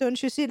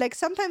 don't you see? Like,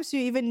 sometimes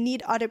you even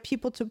need other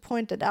people to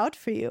point it out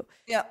for you.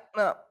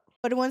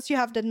 But once you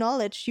have the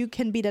knowledge, you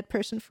can be that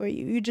person for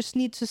you. You just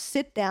need to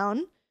sit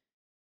down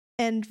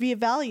and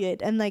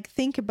reevaluate and like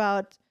think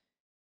about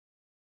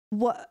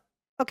what.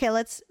 Okay,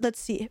 let's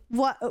see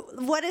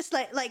what is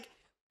like.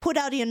 Put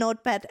out your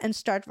notepad and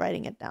start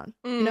writing it down.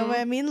 You know what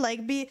I mean?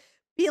 Like, be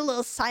a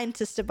little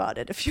scientist about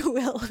it, if you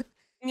will.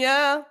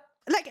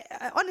 Like,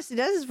 honestly,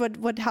 that is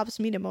what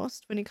helps me the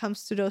most when it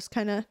comes to those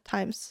kind of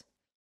times.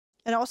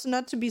 And also,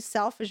 not to be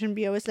selfish and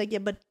be always like, yeah,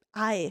 but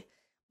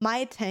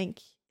my tank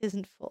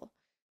isn't full.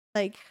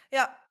 Like,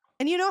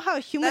 and you know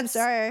how humans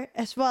are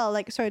as well.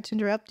 Like, sorry to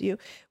interrupt you.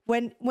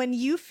 When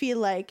you feel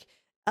like,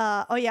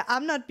 oh yeah,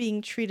 I'm not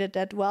being treated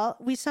that well,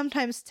 we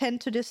sometimes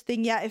tend to this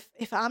thing, yeah,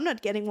 if I'm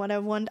not getting what I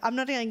want, I'm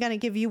not gonna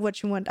give you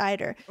what you want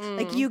either.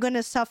 Like, you're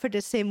gonna suffer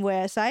the same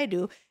way as I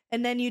do.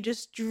 And then you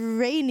just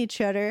drain each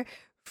other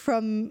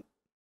from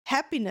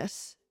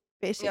happiness,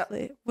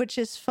 basically, which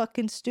is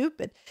fucking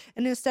stupid.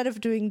 And instead of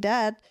doing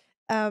that,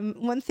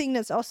 one thing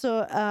that's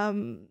also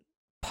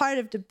part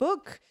of the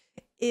book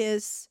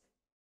is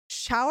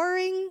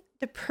showering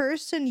the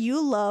person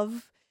you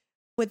love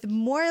with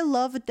more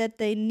love that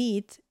they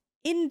need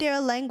in their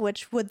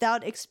language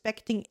without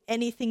expecting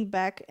anything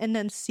back and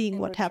then seeing In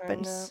what return, yeah.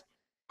 happens.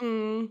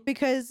 Mm,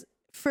 Because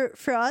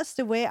for us,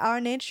 the way our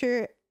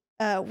nature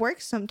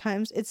works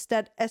sometimes, it's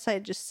that, as I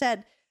just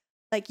said,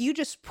 like you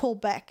just pull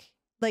back,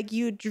 like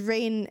you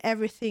drain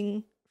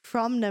everything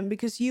from them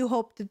because you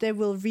hope that they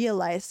will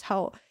realize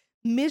how yeah.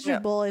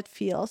 miserable it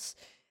feels,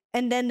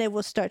 and then they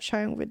will start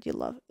showering with you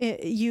love.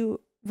 You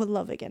will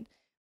love again.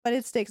 But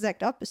it's the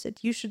exact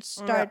opposite. You should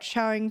Yeah. start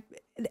showering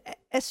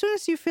as soon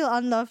as you feel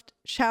unloved.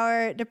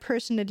 Shower the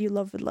person that you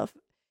love with love,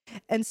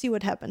 and see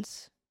what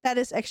happens. That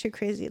is actually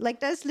crazy. Like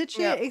there's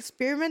literally Yeah. an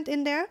experiment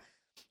in there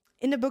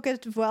in the book as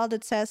well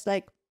that says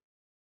like,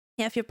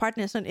 yeah, if your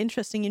partner is not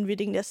interested in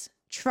reading this,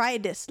 try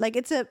this. Like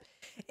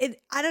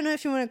I don't know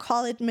if you want to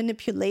call it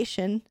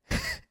manipulation,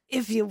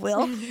 if you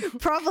will.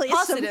 Probably some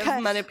Positive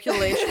kind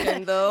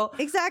manipulation, though.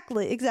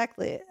 exactly.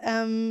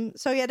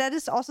 So yeah, that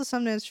is also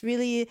something that's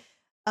really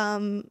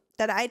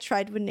that I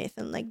tried with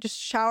Nathan, like just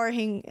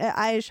showering.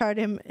 I showered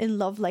him in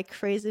love like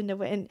crazy in the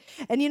way,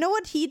 and you know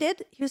what he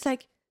did? He was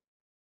like,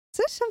 is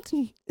there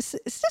something? Is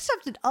there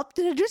something up?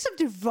 Did I do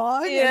something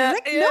wrong? And I'm Yeah,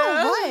 like, no,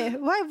 yeah. why?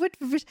 Why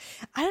would?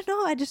 I don't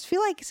know. I just feel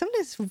like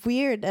something's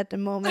weird at the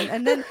moment.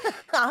 And then,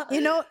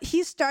 you know,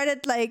 he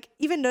started like,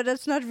 even though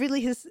that's not really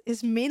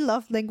his main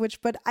love language,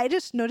 but I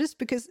just noticed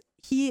because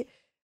he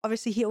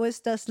obviously he always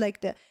does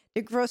like the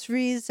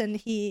groceries and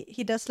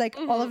he does like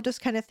all of those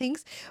kind of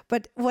things.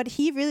 But what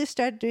he really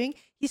started doing,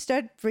 he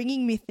started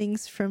bringing me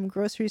things from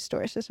grocery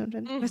stores or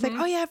something. He was like,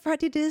 oh yeah, I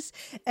brought you this.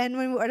 And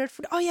when we ordered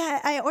food, oh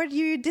yeah, I ordered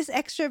you this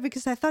extra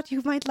because I thought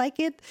you might like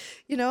it,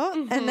 you know?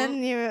 And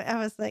then I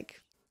was like,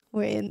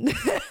 we're in.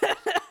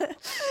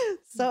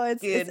 So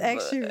it's Good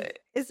actually boy.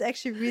 it's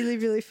actually really,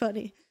 really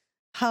funny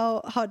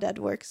how that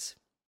works.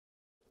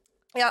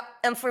 Yeah,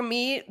 and for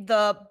me,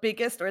 the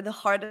biggest or the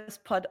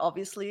hardest part,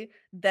 obviously,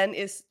 then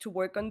is to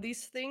work on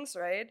these things,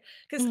 right?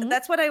 Because Mhm.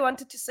 that's what I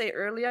wanted to say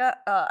earlier.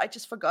 I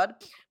just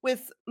forgot.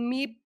 With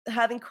me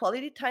having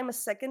quality time a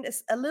second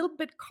is a little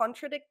bit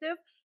contradictive.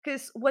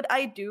 Because what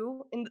I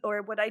do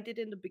or what I did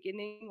in the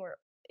beginning, or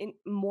in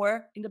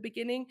more in the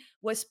beginning,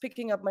 was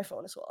picking up my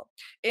phone as well.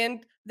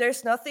 And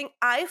there's nothing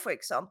I, for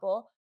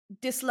example,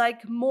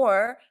 dislike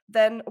more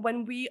than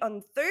when we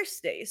on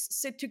Thursdays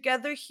sit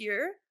together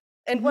here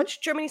and Mhm.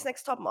 watch Germany's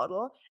Next Top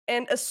Model.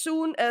 And as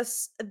soon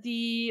as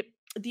the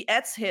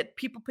ads hit,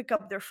 people pick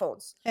up their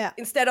phones Yeah.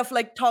 instead of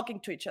like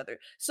talking to each other.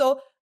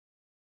 So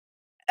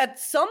at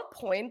some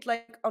point,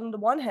 like on the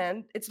one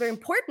hand, it's very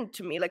important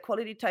to me, like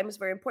quality time is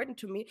very important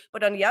to me.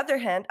 But on the other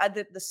hand, I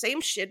did the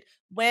same shit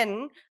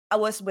when I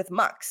was with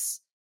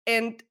Max.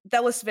 And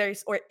that was very,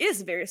 or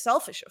is very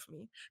selfish of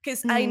me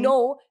because I Mhm.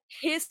 know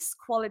his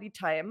quality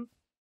time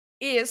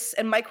is,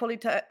 and my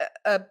quality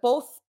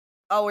both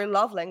our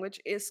love language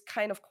is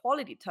kind of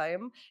quality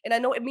time, and I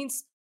know it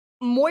means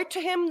more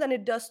to him than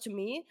it does to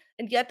me,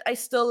 and yet I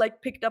still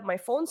like picked up my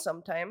phone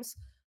sometimes.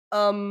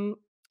 um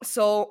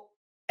so,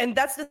 and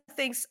that's the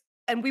things,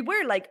 and we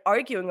were like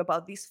arguing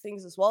about these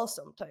things as well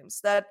sometimes,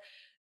 that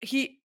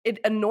it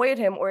annoyed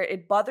him or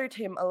it bothered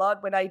him a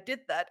lot when I did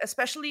that,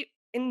 especially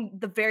in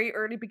the very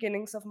early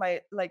beginnings of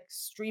my like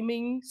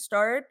streaming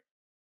start.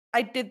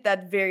 I did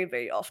that very,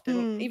 very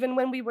often. Mm. Even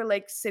when we were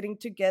like sitting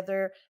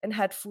together and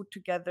had food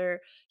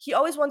together, he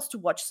always wants to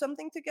watch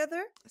something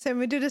together. So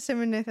we do the same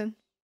with Nathan.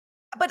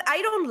 But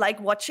I don't like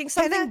watching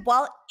Can I something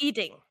while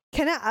eating.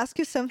 can I ask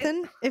you It,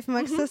 something? If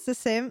Max mm-hmm, does the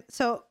same,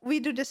 so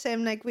we do the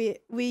same. Like we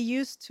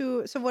used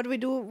to. So what we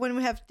do when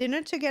we have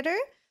dinner together,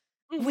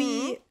 mm-hmm,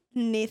 we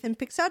Nathan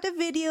picks out a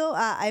video.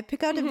 I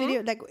pick out a mm-hmm.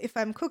 video. Like if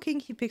I'm cooking,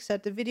 he picks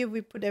out the video.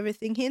 We put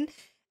everything in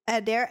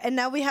there, and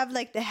now we have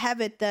like the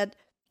habit that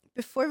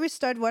before we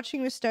start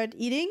watching, we start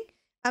eating.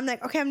 I'm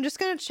like, okay, I'm just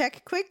gonna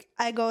check quick.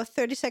 I go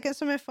 30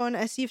 seconds on my phone.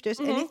 I see if there's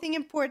Mm-hmm. anything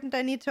important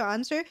I need to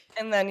answer.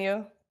 And then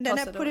you Then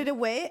I toss it put it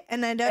away. away,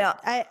 and I don't.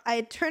 Yeah,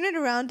 I turn it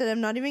around that I'm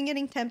not even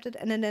getting tempted,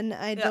 and then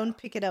I yeah. don't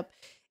pick it up.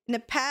 In the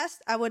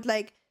past, I would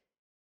like,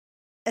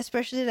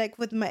 especially like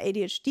with my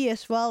ADHD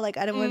as well. Like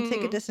I don't want to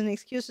take it Mm, as an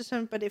excuse or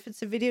something. But if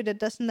it's a video that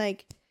doesn't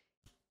like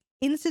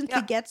instantly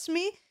yeah. gets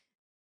me,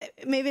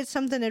 maybe it's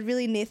something that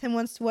really Nathan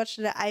wants to watch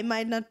that I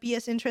might not be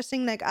as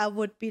interesting. Like I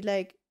would be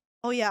like,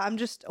 oh yeah,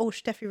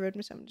 Steffi wrote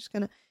me, so I'm just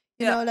gonna,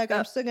 Yeah, like yeah.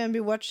 I'm still gonna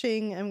be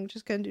watching. I'm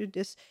just gonna do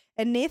this.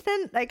 And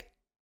Nathan, like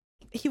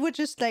he would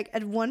just like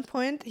at one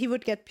point he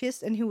would get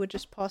pissed and he would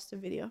just pause the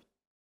video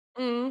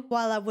Mm.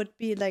 while I would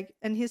be like,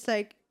 and he's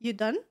like, "You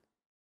done?"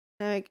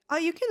 And I'm like, "Oh,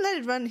 you can let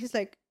it run." He's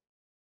like,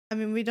 "I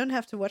mean, we don't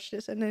have to watch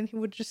this." And then he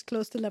would just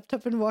close the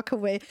laptop and walk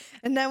away.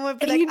 And then we'd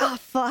be And like, you know, "Oh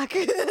fuck,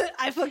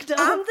 I fucked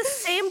I'm up." the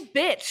same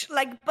bitch.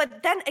 Like,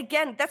 but then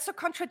again, that's so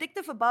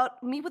contradictive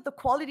about me with the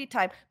quality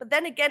time. But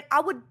then again, I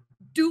would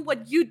do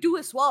what you do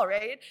as well,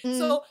 right? Mm,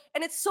 So,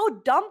 and it's so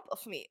dumb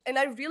of me. And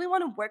I really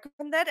want to work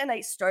on that. And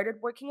I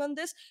started working on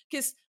this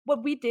because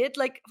what we did,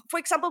 like, for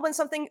example, when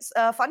something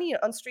funny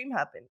on stream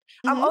happened,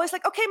 I'm mm-hmm. always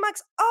like, okay,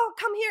 Max, oh,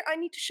 come here. I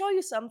need to show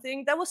you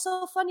something. That was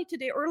so funny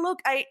today. Or look,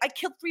 I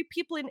killed 3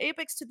 people in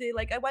Apex today.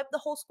 Like, I wiped the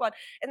whole squad.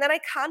 And then I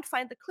can't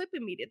find the clip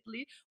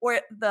immediately or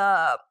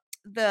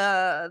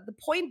the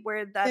point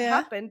where that Yeah.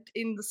 happened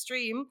in the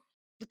stream,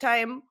 the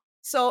time.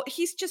 So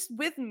he's just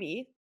with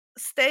me,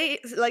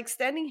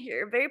 standing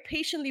here, very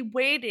patiently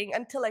waiting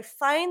until I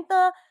find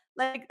the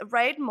like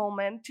right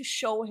moment to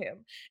show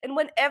him. And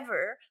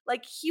whenever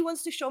like he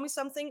wants to show me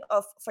something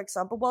of, for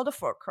example, World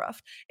of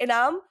Warcraft,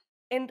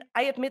 and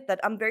I admit that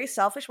I'm very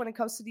selfish when it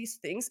comes to these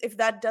things. If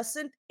that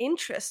doesn't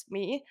interest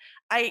me,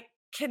 I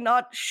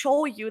cannot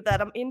show you that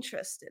I'm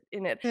interested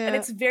in it. And Yeah.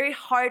 it's very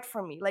hard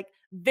for me, like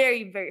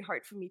very, very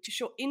hard for me to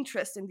show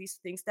interest in these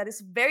things. That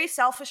is very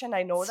selfish, and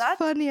I know It's that.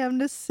 funny. I'm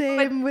the But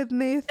same with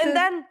and Nathan.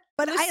 then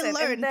But I listen, and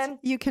learned then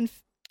you can.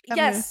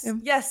 yes,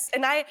 yes.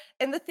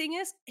 And the thing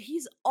is,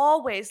 he's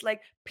always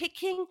like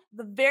picking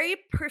the very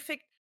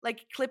perfect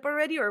like clip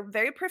already, or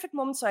very perfect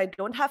moment, so I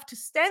don't have to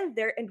stand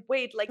there and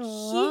wait like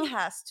he Aw.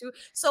 has to.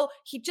 So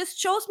he just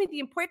shows me the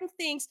important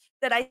things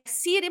that I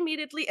see it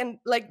immediately, and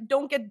like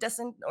don't get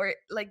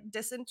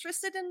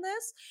disinterested in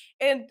this.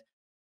 And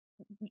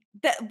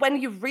that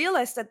when you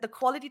realize that the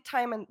quality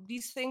time and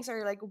these things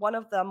are like one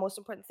of the most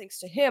important things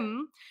to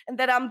him, and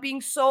that I'm being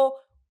so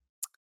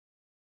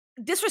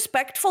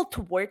disrespectful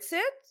towards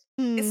it,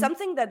 is Mm.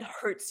 something that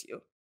hurts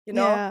you, you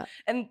know? Yeah.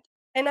 And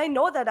I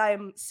know that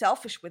I'm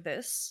selfish with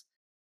this.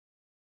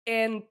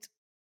 And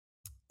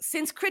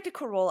since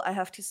Critical Role, I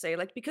have to say,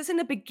 like, because in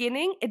the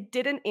beginning it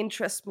didn't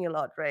interest me a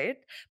lot, right?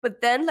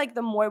 But then like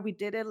the more we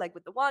did it, like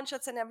with the one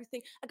shots and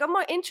everything, I got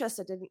more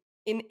interested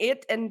in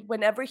it. And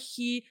whenever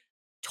he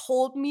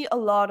told me a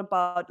lot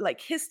about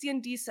like his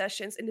D&D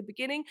sessions in the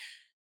beginning,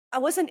 I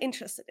wasn't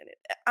interested in it.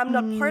 I'm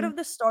not part Mm. of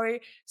the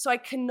story, so I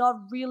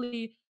cannot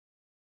really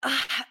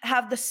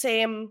have the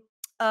same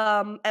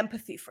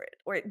empathy for it,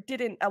 or it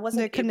didn't. I The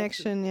wasn't able to.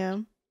 connection. Yeah.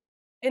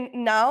 And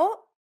now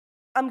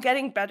I'm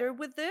getting better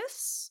with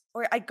this,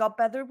 or I got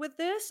better with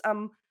this.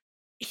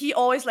 He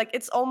always like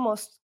it's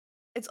almost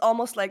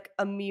like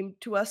a meme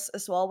to us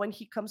as well when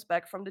he comes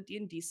back from the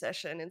D&D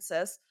session and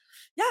says,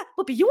 "Yeah,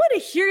 but you want to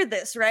hear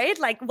this, right?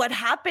 Like what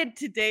happened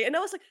today?" And I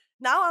was like,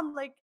 now I'm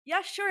like,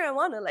 "Yeah, sure, I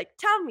want to. Like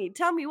tell me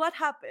what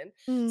happened."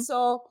 Mm.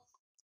 So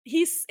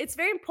it's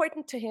very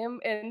important to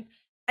him, and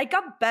I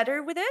got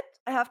better with it,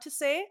 I have to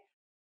say,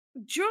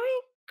 during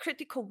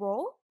Critical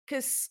Role,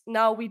 because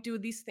now we do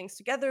these things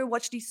together,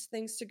 watch these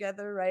things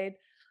together, right?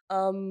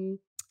 Um,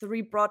 the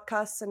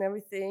rebroadcasts and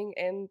everything,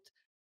 and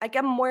I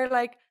get more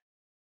like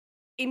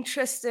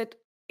interested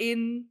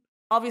in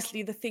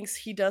obviously the things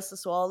he does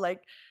as well.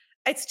 Like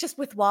it's just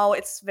with WoW,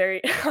 it's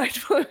very hard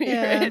for me,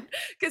 Yeah. right?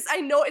 Because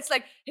I know it's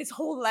like his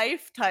whole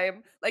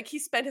lifetime. Like he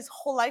spent his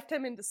whole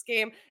lifetime in this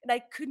game, and I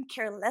couldn't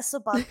care less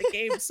about the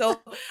game.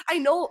 So I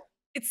know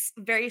it's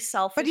very But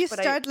selfish, you but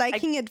start I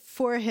liking it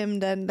for him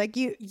then. Like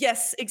you.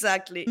 yes,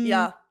 exactly. Mm.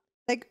 Yeah.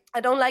 Like. I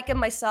don't like him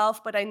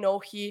myself, but I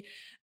know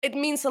it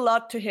means a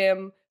lot to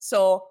him.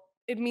 So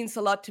it means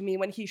a lot to me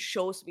when he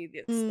shows me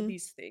Mm.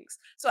 these things.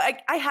 So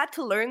I had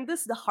to learn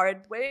this the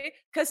hard way,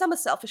 because I'm a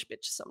selfish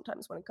bitch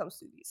sometimes when it comes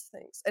to these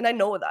things. And I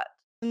know that.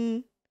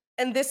 Mm.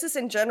 And this is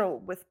in general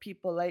with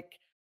people, like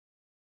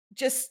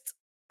just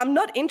I'm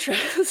not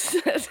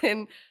interested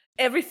in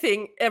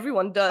everything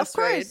everyone Of does,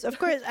 right? course. Of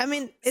course. I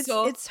mean,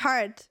 So it's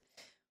hard.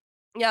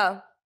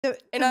 yeah.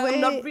 And The I'm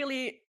not way.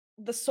 really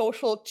the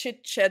social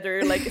chit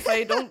chatter. Like if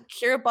I don't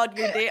care about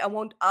your day, I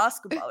won't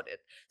ask about it.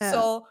 Yeah.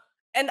 So,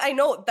 and I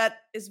know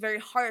that is very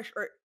harsh,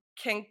 or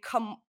can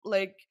come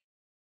like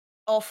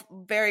off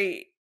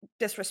very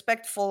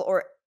disrespectful,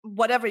 or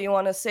whatever you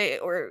want to say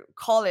or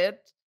call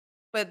it.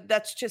 But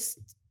that's just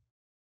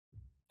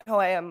how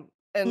I am.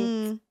 And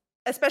Mm.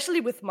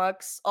 especially with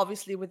Max,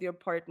 obviously with your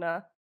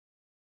partner,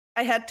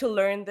 I had to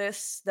learn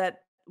this,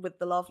 that with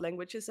the love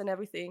languages and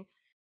everything,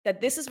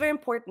 that this is very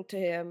important to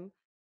him.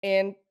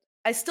 And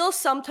I still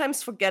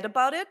sometimes forget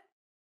about it,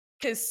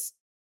 because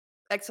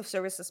acts of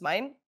service is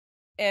mine.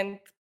 And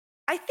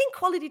I think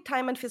quality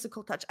time and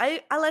physical touch.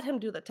 I let him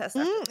do the test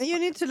after this You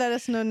need to let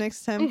us know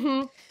next time.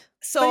 hmm But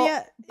So,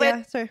 yeah, but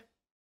yeah, sorry.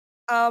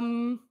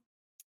 um,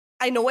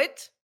 I know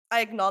it.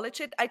 I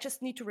acknowledge it. I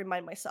just need to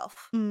remind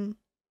myself Mm.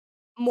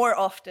 more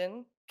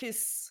often,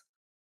 because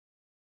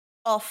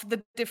of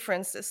the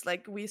differences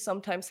like we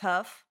sometimes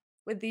have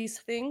with these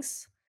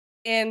things.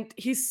 And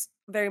he's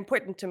very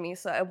important to me,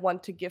 so I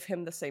want to give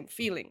him the same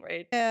feeling,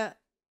 right? Yeah.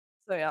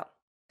 So yeah.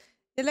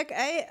 Yeah, like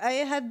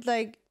I had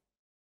like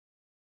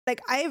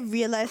I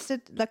realized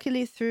it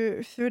luckily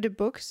through the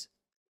books.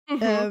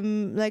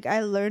 hmm Like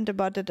I learned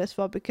about it as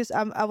well because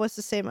I was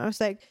the same. I was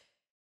like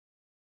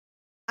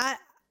I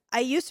I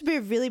used to be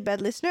a really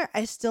bad listener.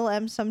 I still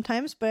am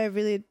sometimes, but I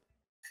really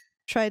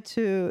try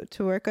to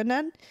work on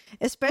that.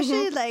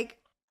 Especially hmm like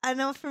I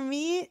know for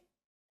me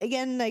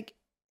again like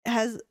it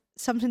has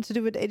something to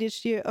do with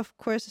ADHD of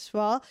course as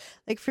well.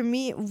 Like for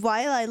me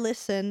while I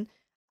listen,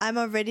 I'm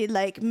already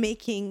like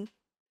making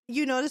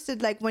you noticed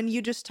it like when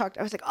you just talked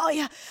I was like oh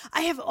yeah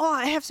I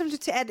have something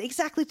to add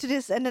exactly to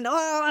this and then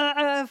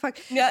fuck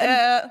Yeah, and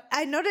yeah,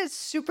 I know that's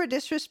super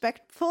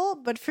disrespectful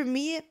but for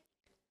me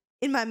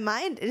in my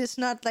mind it is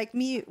not like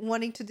me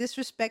wanting to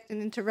disrespect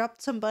and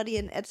interrupt somebody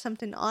and add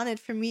something on it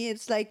for me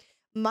it's like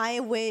my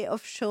way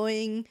of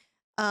showing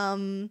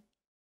um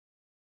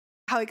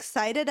how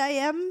excited I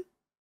am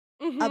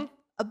Mhm.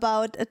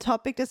 about a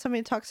topic that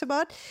somebody talks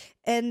about,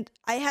 and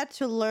I had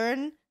to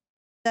learn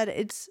that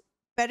it's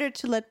better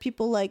to let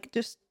people like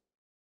just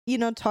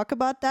talk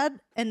about that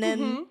and then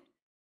Mhm.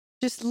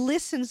 just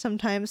listen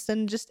sometimes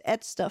than just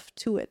add stuff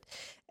to it.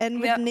 And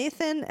with Yeah.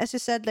 Nathan, as you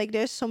said, like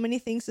there's so many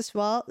things as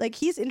well. Like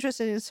he's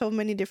interested in so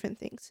many different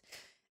things.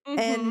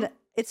 And Mhm.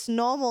 it's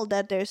normal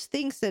that there's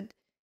things that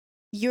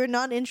you're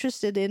not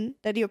interested in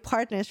that your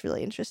partner is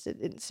really interested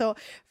in. So,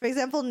 for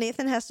example,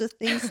 Nathan has the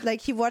things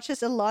like he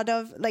watches a lot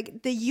of like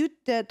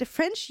the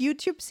French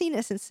YouTube scene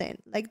is insane.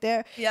 Like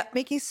they're Yeah.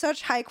 making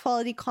such high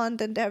quality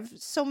content. They have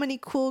so many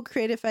cool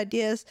creative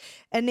ideas,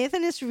 and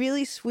Nathan is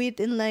really sweet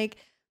in like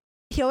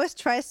he always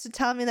tries to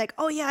tell me like,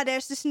 oh yeah,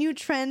 there's this new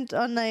trend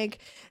on like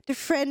the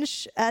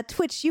French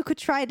Twitch, you could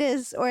try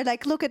this, or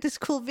like look at this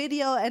cool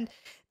video. And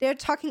they're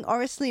talking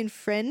obviously in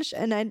French,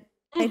 and I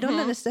don't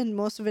Mhm. understand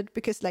most of it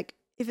because like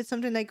if it's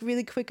something like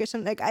really quick or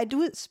something, like I do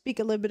speak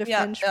a little bit of Yeah.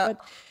 French, Yeah. but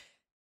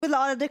with a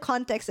lot of the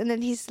context. And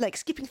then he's like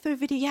skipping through a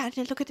video, yeah, and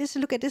then look at this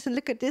and look at this and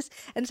look at this.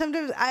 And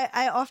sometimes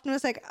I often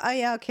was like, oh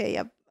yeah, okay,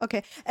 yeah,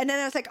 okay. And then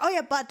I was like, oh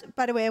yeah, but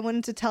by the way, I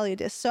wanted to tell you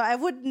this. So I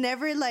would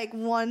never like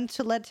want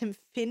to let him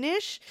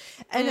finish.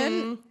 And then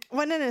Mm.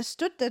 when I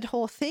understood that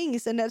whole thing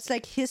is, and that's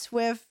like his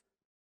way of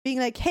being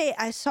like, hey,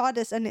 I saw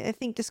this and I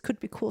think this could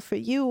be cool for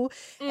you.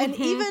 And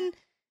Mhm. even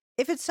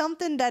if it's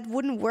something that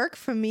wouldn't work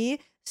for me,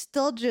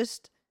 still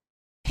just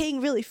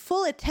paying really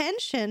full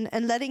attention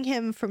and letting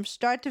him from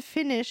start to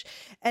finish.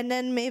 And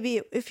then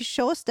maybe if he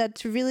shows that,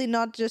 to really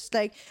not just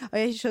like, oh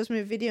yeah, he shows me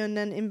a video and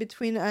then in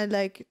between I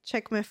like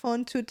check my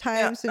phone 2 Yeah.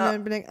 times and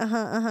then be like,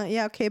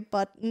 yeah, okay,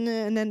 but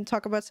and then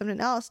talk about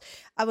something else.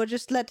 I would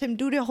just let him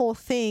do the whole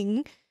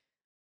thing,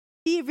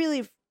 be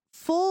really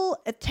full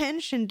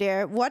attention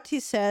there, what he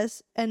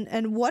says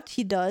and what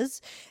he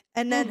does.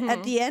 And then at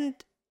Mhm. the end,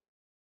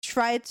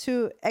 try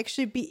to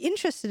actually be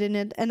interested in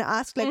it and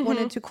ask like one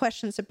or Mhm. two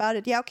questions about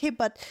it. Yeah, okay,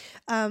 but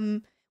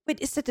wait,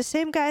 is that the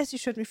same guys you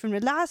showed me from the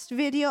last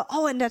video?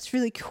 Oh, and that's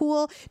really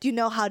cool. Do you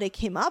know how they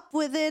came up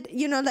with it?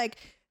 Like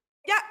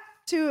Yeah.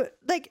 to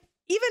like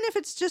even if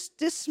it's just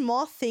this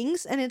small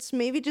things and it's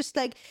maybe just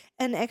like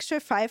an extra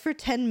 5 or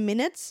 10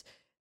 minutes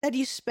that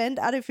you spend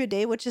out of your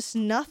day, which is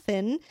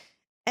nothing.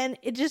 And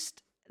it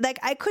just like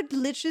I could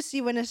literally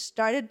see when I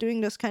started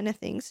doing those kind of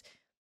things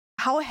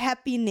how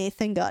happy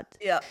Nathan got.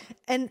 Yeah.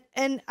 And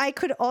I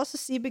could also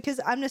see, because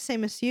I'm the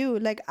same as you,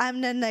 like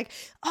I'm then like,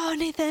 oh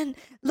Nathan,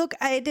 look,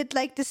 I did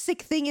like the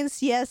sick thing in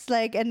CS,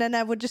 like, and then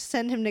I would just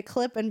send him the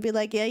clip and be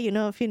like, yeah,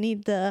 if you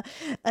need a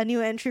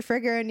new entry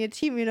figure in your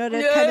team,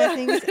 that kind of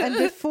things. And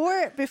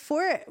Yeah.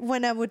 before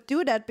when I would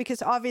do that,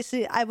 because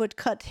obviously I would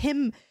cut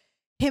him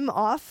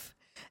off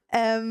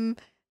um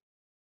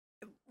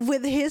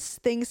with his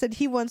things that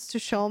he wants to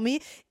show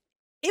me,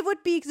 it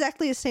would be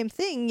exactly the same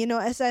thing,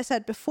 as I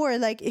said before.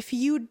 Like, if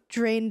you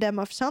drain them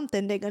of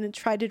something, they're going to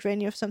try to drain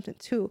you of something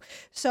too.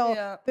 So,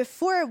 Yeah.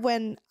 before,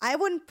 when I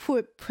wouldn't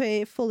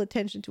pay full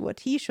attention to what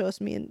he shows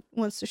me and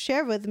wants to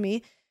share with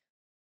me,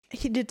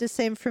 he did the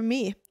same for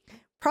me.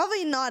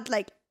 Probably not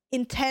like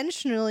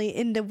intentionally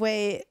in the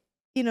way,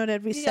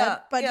 that we said, Yeah.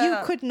 but you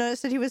Yeah. could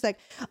notice that he was like,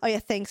 oh, yeah,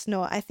 thanks.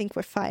 No, I think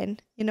we're fine.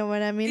 You know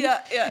what I mean?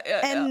 Yeah. Yeah.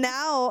 Yeah. Yeah. And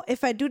now,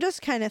 if I do those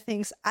kind of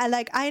things,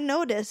 I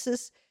notice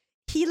is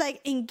he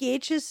like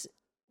engages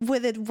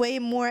with it way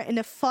more in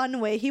a fun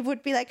way. He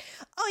would be like,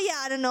 "Oh yeah,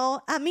 I don't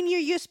know. I mean,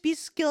 your USB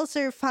skills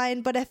are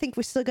fine, but I think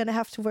we're still gonna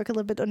have to work a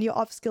little bit on your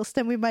off skills.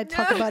 Then we might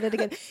talk Yeah. about it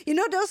again."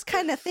 Those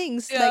kind of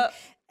things. Like, Yeah.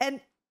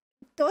 and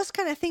those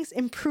kind of things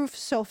improve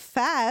so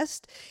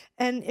fast.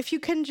 And if you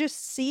can just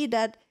see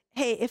that,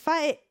 hey, if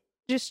I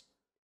just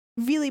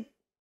really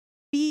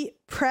be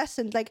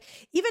present, like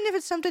even if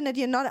it's something that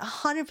you're not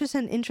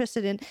 100%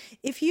 interested in,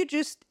 if you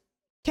just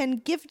can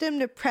give them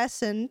the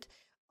present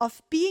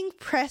of being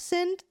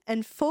present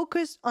and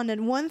focus on that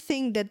one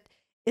thing that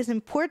is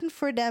important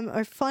for them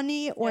or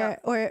funny Yeah.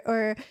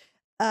 or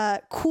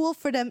cool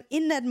for them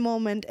in that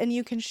moment, and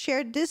you can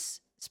share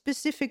this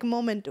specific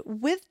moment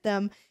with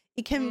them,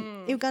 you're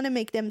Mm. gonna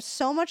make them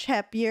so much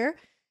happier.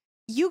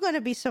 You're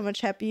gonna be so much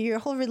happier. Your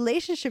whole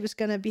relationship is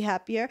gonna be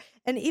happier.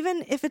 And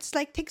even if it's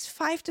like takes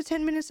 5 to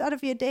 10 minutes out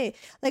of your day,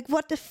 like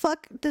what the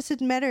fuck does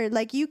it matter?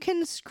 Like you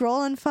can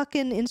scroll on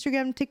fucking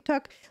Instagram,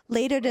 TikTok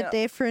later that Yeah.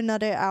 day for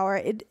another hour.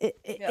 Yeah.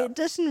 It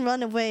doesn't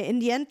run away. In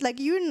the end, like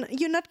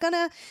you're not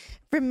gonna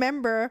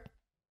remember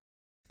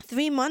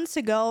 3 months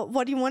ago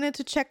what you wanted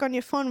to check on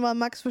your phone while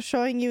Max was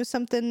showing you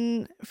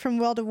something from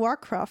World of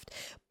Warcraft.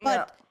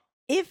 Yeah. But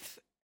if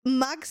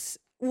Max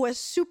was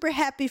super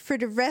happy for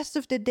the rest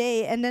of the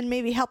day and then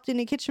maybe helped in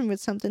the kitchen with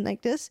something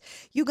like this,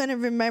 you're gonna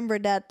remember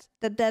that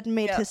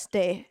made Yeah. his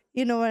day.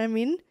 You know what I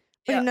mean?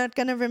 But Yeah. you're not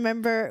gonna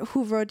remember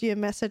who wrote you a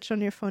message on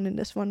your phone in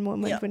this one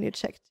moment Yeah. when you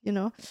checked,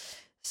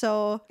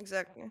 So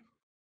Exactly.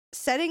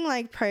 setting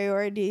like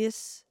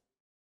priorities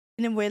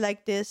in a way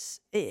like this,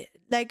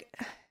 like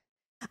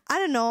I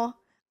don't know.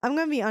 I'm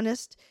gonna be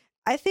honest.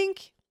 I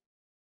think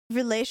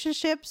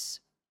relationships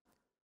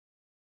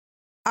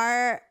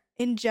are,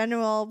 in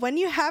general, when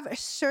you have a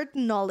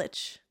certain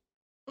knowledge,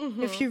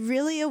 if Mhm. you're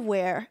really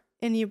aware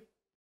and you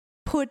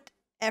put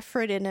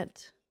effort in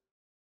it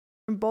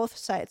from both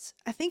sides.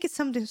 I think it's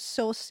something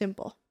so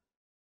simple.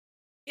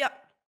 Yeah.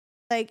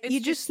 Like It's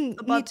you just need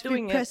about to be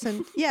doing it.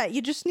 present. Yeah,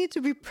 you just need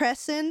to be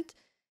present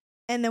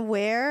and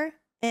aware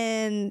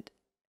and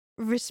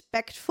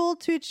respectful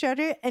to each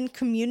other and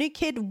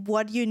communicate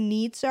what your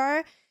needs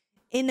are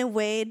in a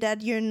way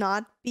that you're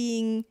not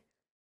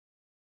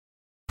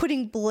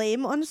putting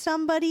blame on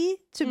somebody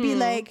to be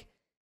like,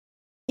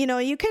 you know,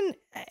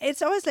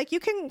 it's always like you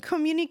can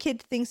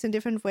communicate things in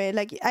different way.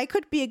 Like I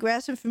could be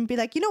aggressive and be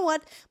like, you know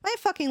what, my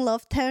fucking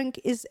love tank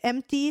is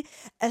empty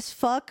as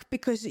fuck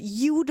because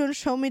you don't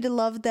show me the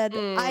love that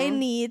I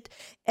need,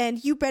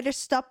 and you better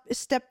step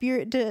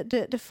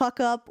the fuck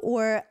up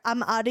or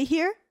I'm out of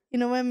here. You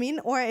know what I mean?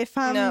 Or if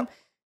I'm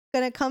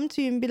gonna come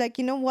to you and be like,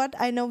 you know what,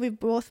 I know we've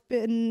both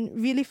been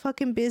really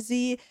fucking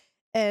busy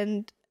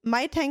and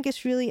my tank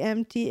is really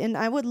empty and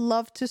I would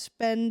love to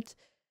spend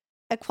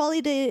a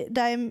quality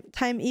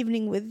time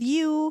evening with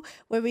you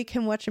where we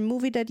can watch a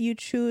movie that you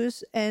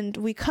choose and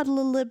we cuddle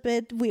a little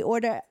bit, we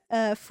order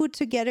food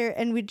together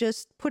and we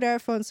just put our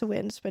phones away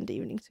and spend the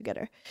evening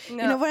together. You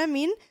know what I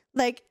mean?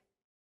 Like,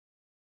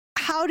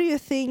 how do you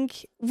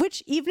think,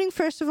 which evening,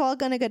 first of all,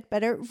 gonna get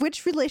better?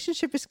 Which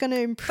relationship is gonna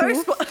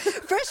improve?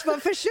 First one,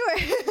 for sure.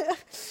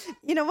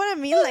 You know what I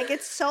mean? Like,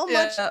 it's so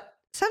much.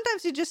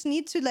 Sometimes you just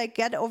need to like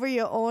get over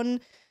your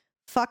own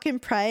fucking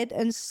pride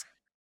and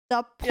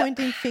stop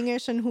pointing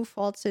fingers on who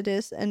faults it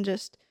is and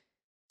just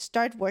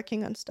start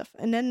working on stuff.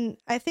 And then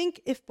I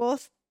think if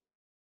both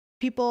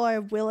people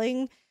are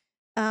willing,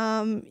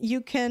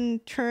 you can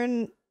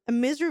turn a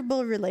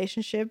miserable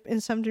relationship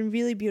in something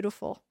really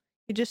beautiful.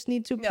 You just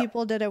need two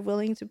people that are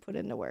willing to put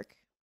in the work.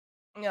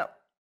 Yeah.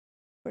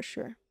 For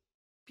sure.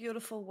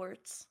 Beautiful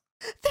words.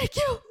 Thank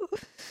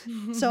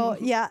you. So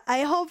yeah,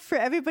 I hope for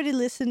everybody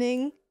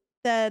listening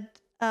that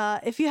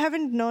if you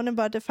haven't known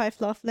about the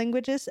 5 love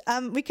languages,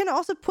 we can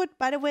also put,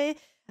 by the way,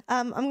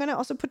 I'm going to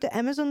also put the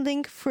Amazon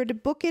link for the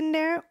book in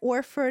there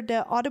or for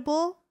the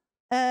Audible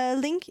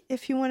link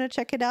if you want to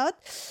check it out.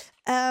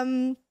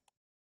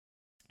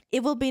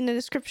 It will be in the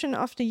description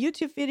of the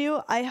YouTube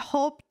video. I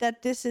hope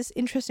that this is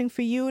interesting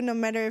for you, no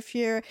matter if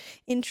you're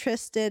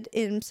interested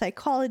in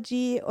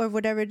psychology or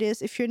whatever it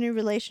is, if you're in a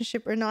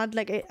relationship or not.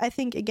 Like, I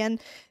think, again,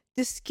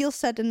 this skill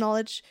set and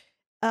knowledge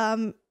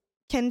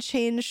can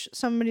change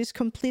somebody's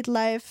complete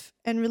life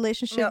and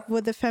relationship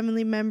with a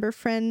family member,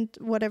 friend,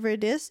 whatever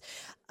it is.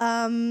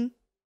 I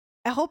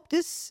hope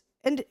this,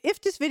 and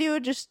if this video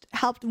just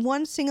helped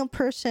one single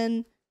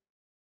person,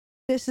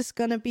 this is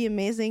gonna be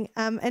amazing.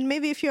 And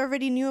maybe if you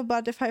already knew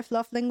about the 5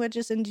 love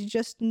languages and you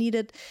just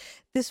needed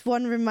this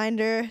one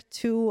reminder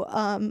to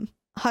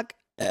hug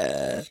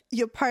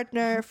your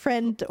partner,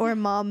 friend, or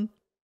mom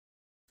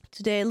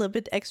today a little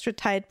bit extra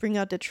tight, bring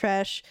out the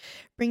trash,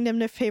 bring them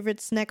their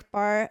favorite snack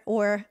bar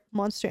or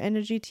Monster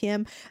Energy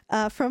TM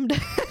from the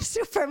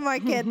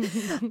supermarket,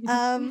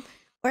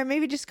 or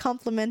maybe just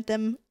compliment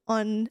them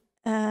on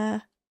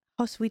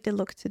how sweet they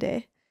look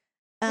today.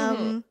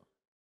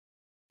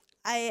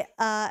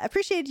 I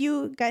appreciate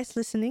you guys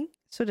listening.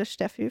 So does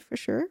Steffi, for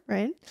sure,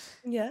 right?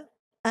 Yeah.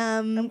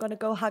 I'm gonna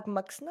go hug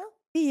Max now.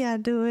 Yeah,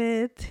 do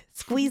it.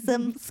 Squeeze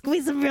him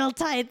real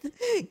tight.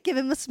 Give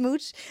him a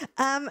smooch.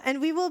 And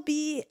we will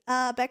be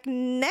back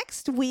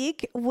next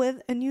week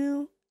with a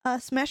new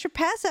Smash or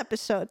Pass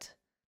episode.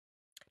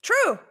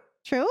 True,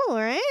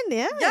 right?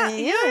 Yeah,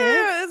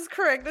 it's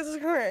correct. This is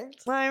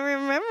correct. I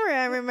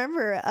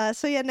remember.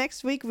 So yeah,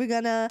 next week we're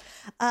gonna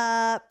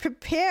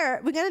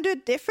prepare. We're gonna do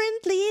it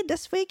differently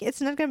this week. It's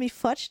not gonna be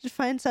Fudge that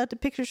finds out the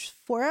pictures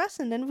for us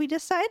and then we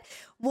decide.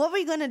 What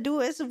we're gonna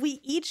do is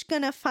we each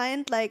gonna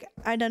find, like,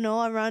 I don't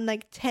know, around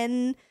like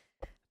 10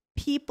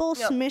 people,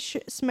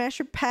 smash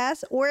or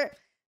pass, or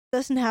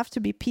doesn't have to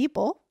be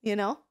people, you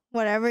know,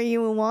 whatever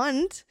you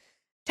want.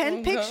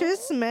 10 pictures,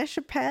 smash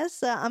or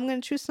pass. I'm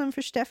going to choose some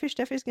for Steffi.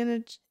 Steffi's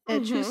going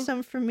to choose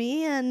some for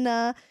me.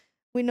 And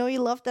we know you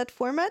love that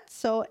format.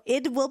 So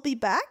it will be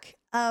back.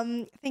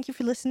 Thank you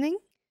for listening.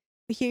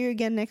 We hear you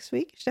again next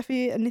week.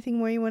 Steffi, anything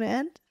more you want to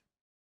add?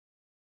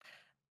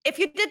 If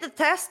you did the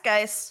test,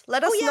 guys,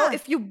 let us know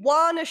if you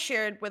want to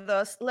share it with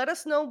us. Let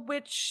us know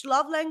which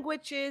love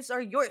languages are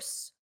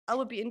yours. I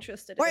would be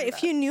interested in that. Or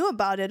if you knew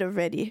about it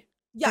already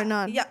or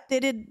not. Yeah.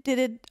 Did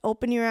it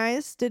open your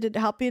eyes? Did it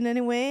help you in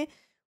any way?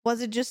 Was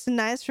it just a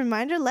nice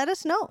reminder? Let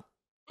us know.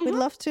 We'd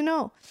love to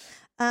know.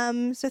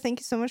 So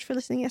thank you so much for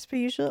listening as per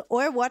usual,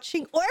 or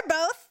watching, or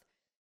both.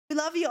 We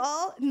love you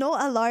all. No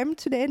alarm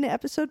today in the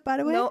episode, by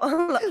the way. No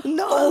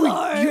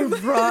alarm. You're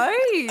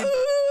right.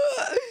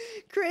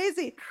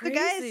 Crazy. So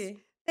guys,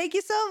 thank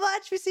you so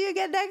much. We see you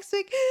again next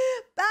week.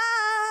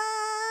 Bye.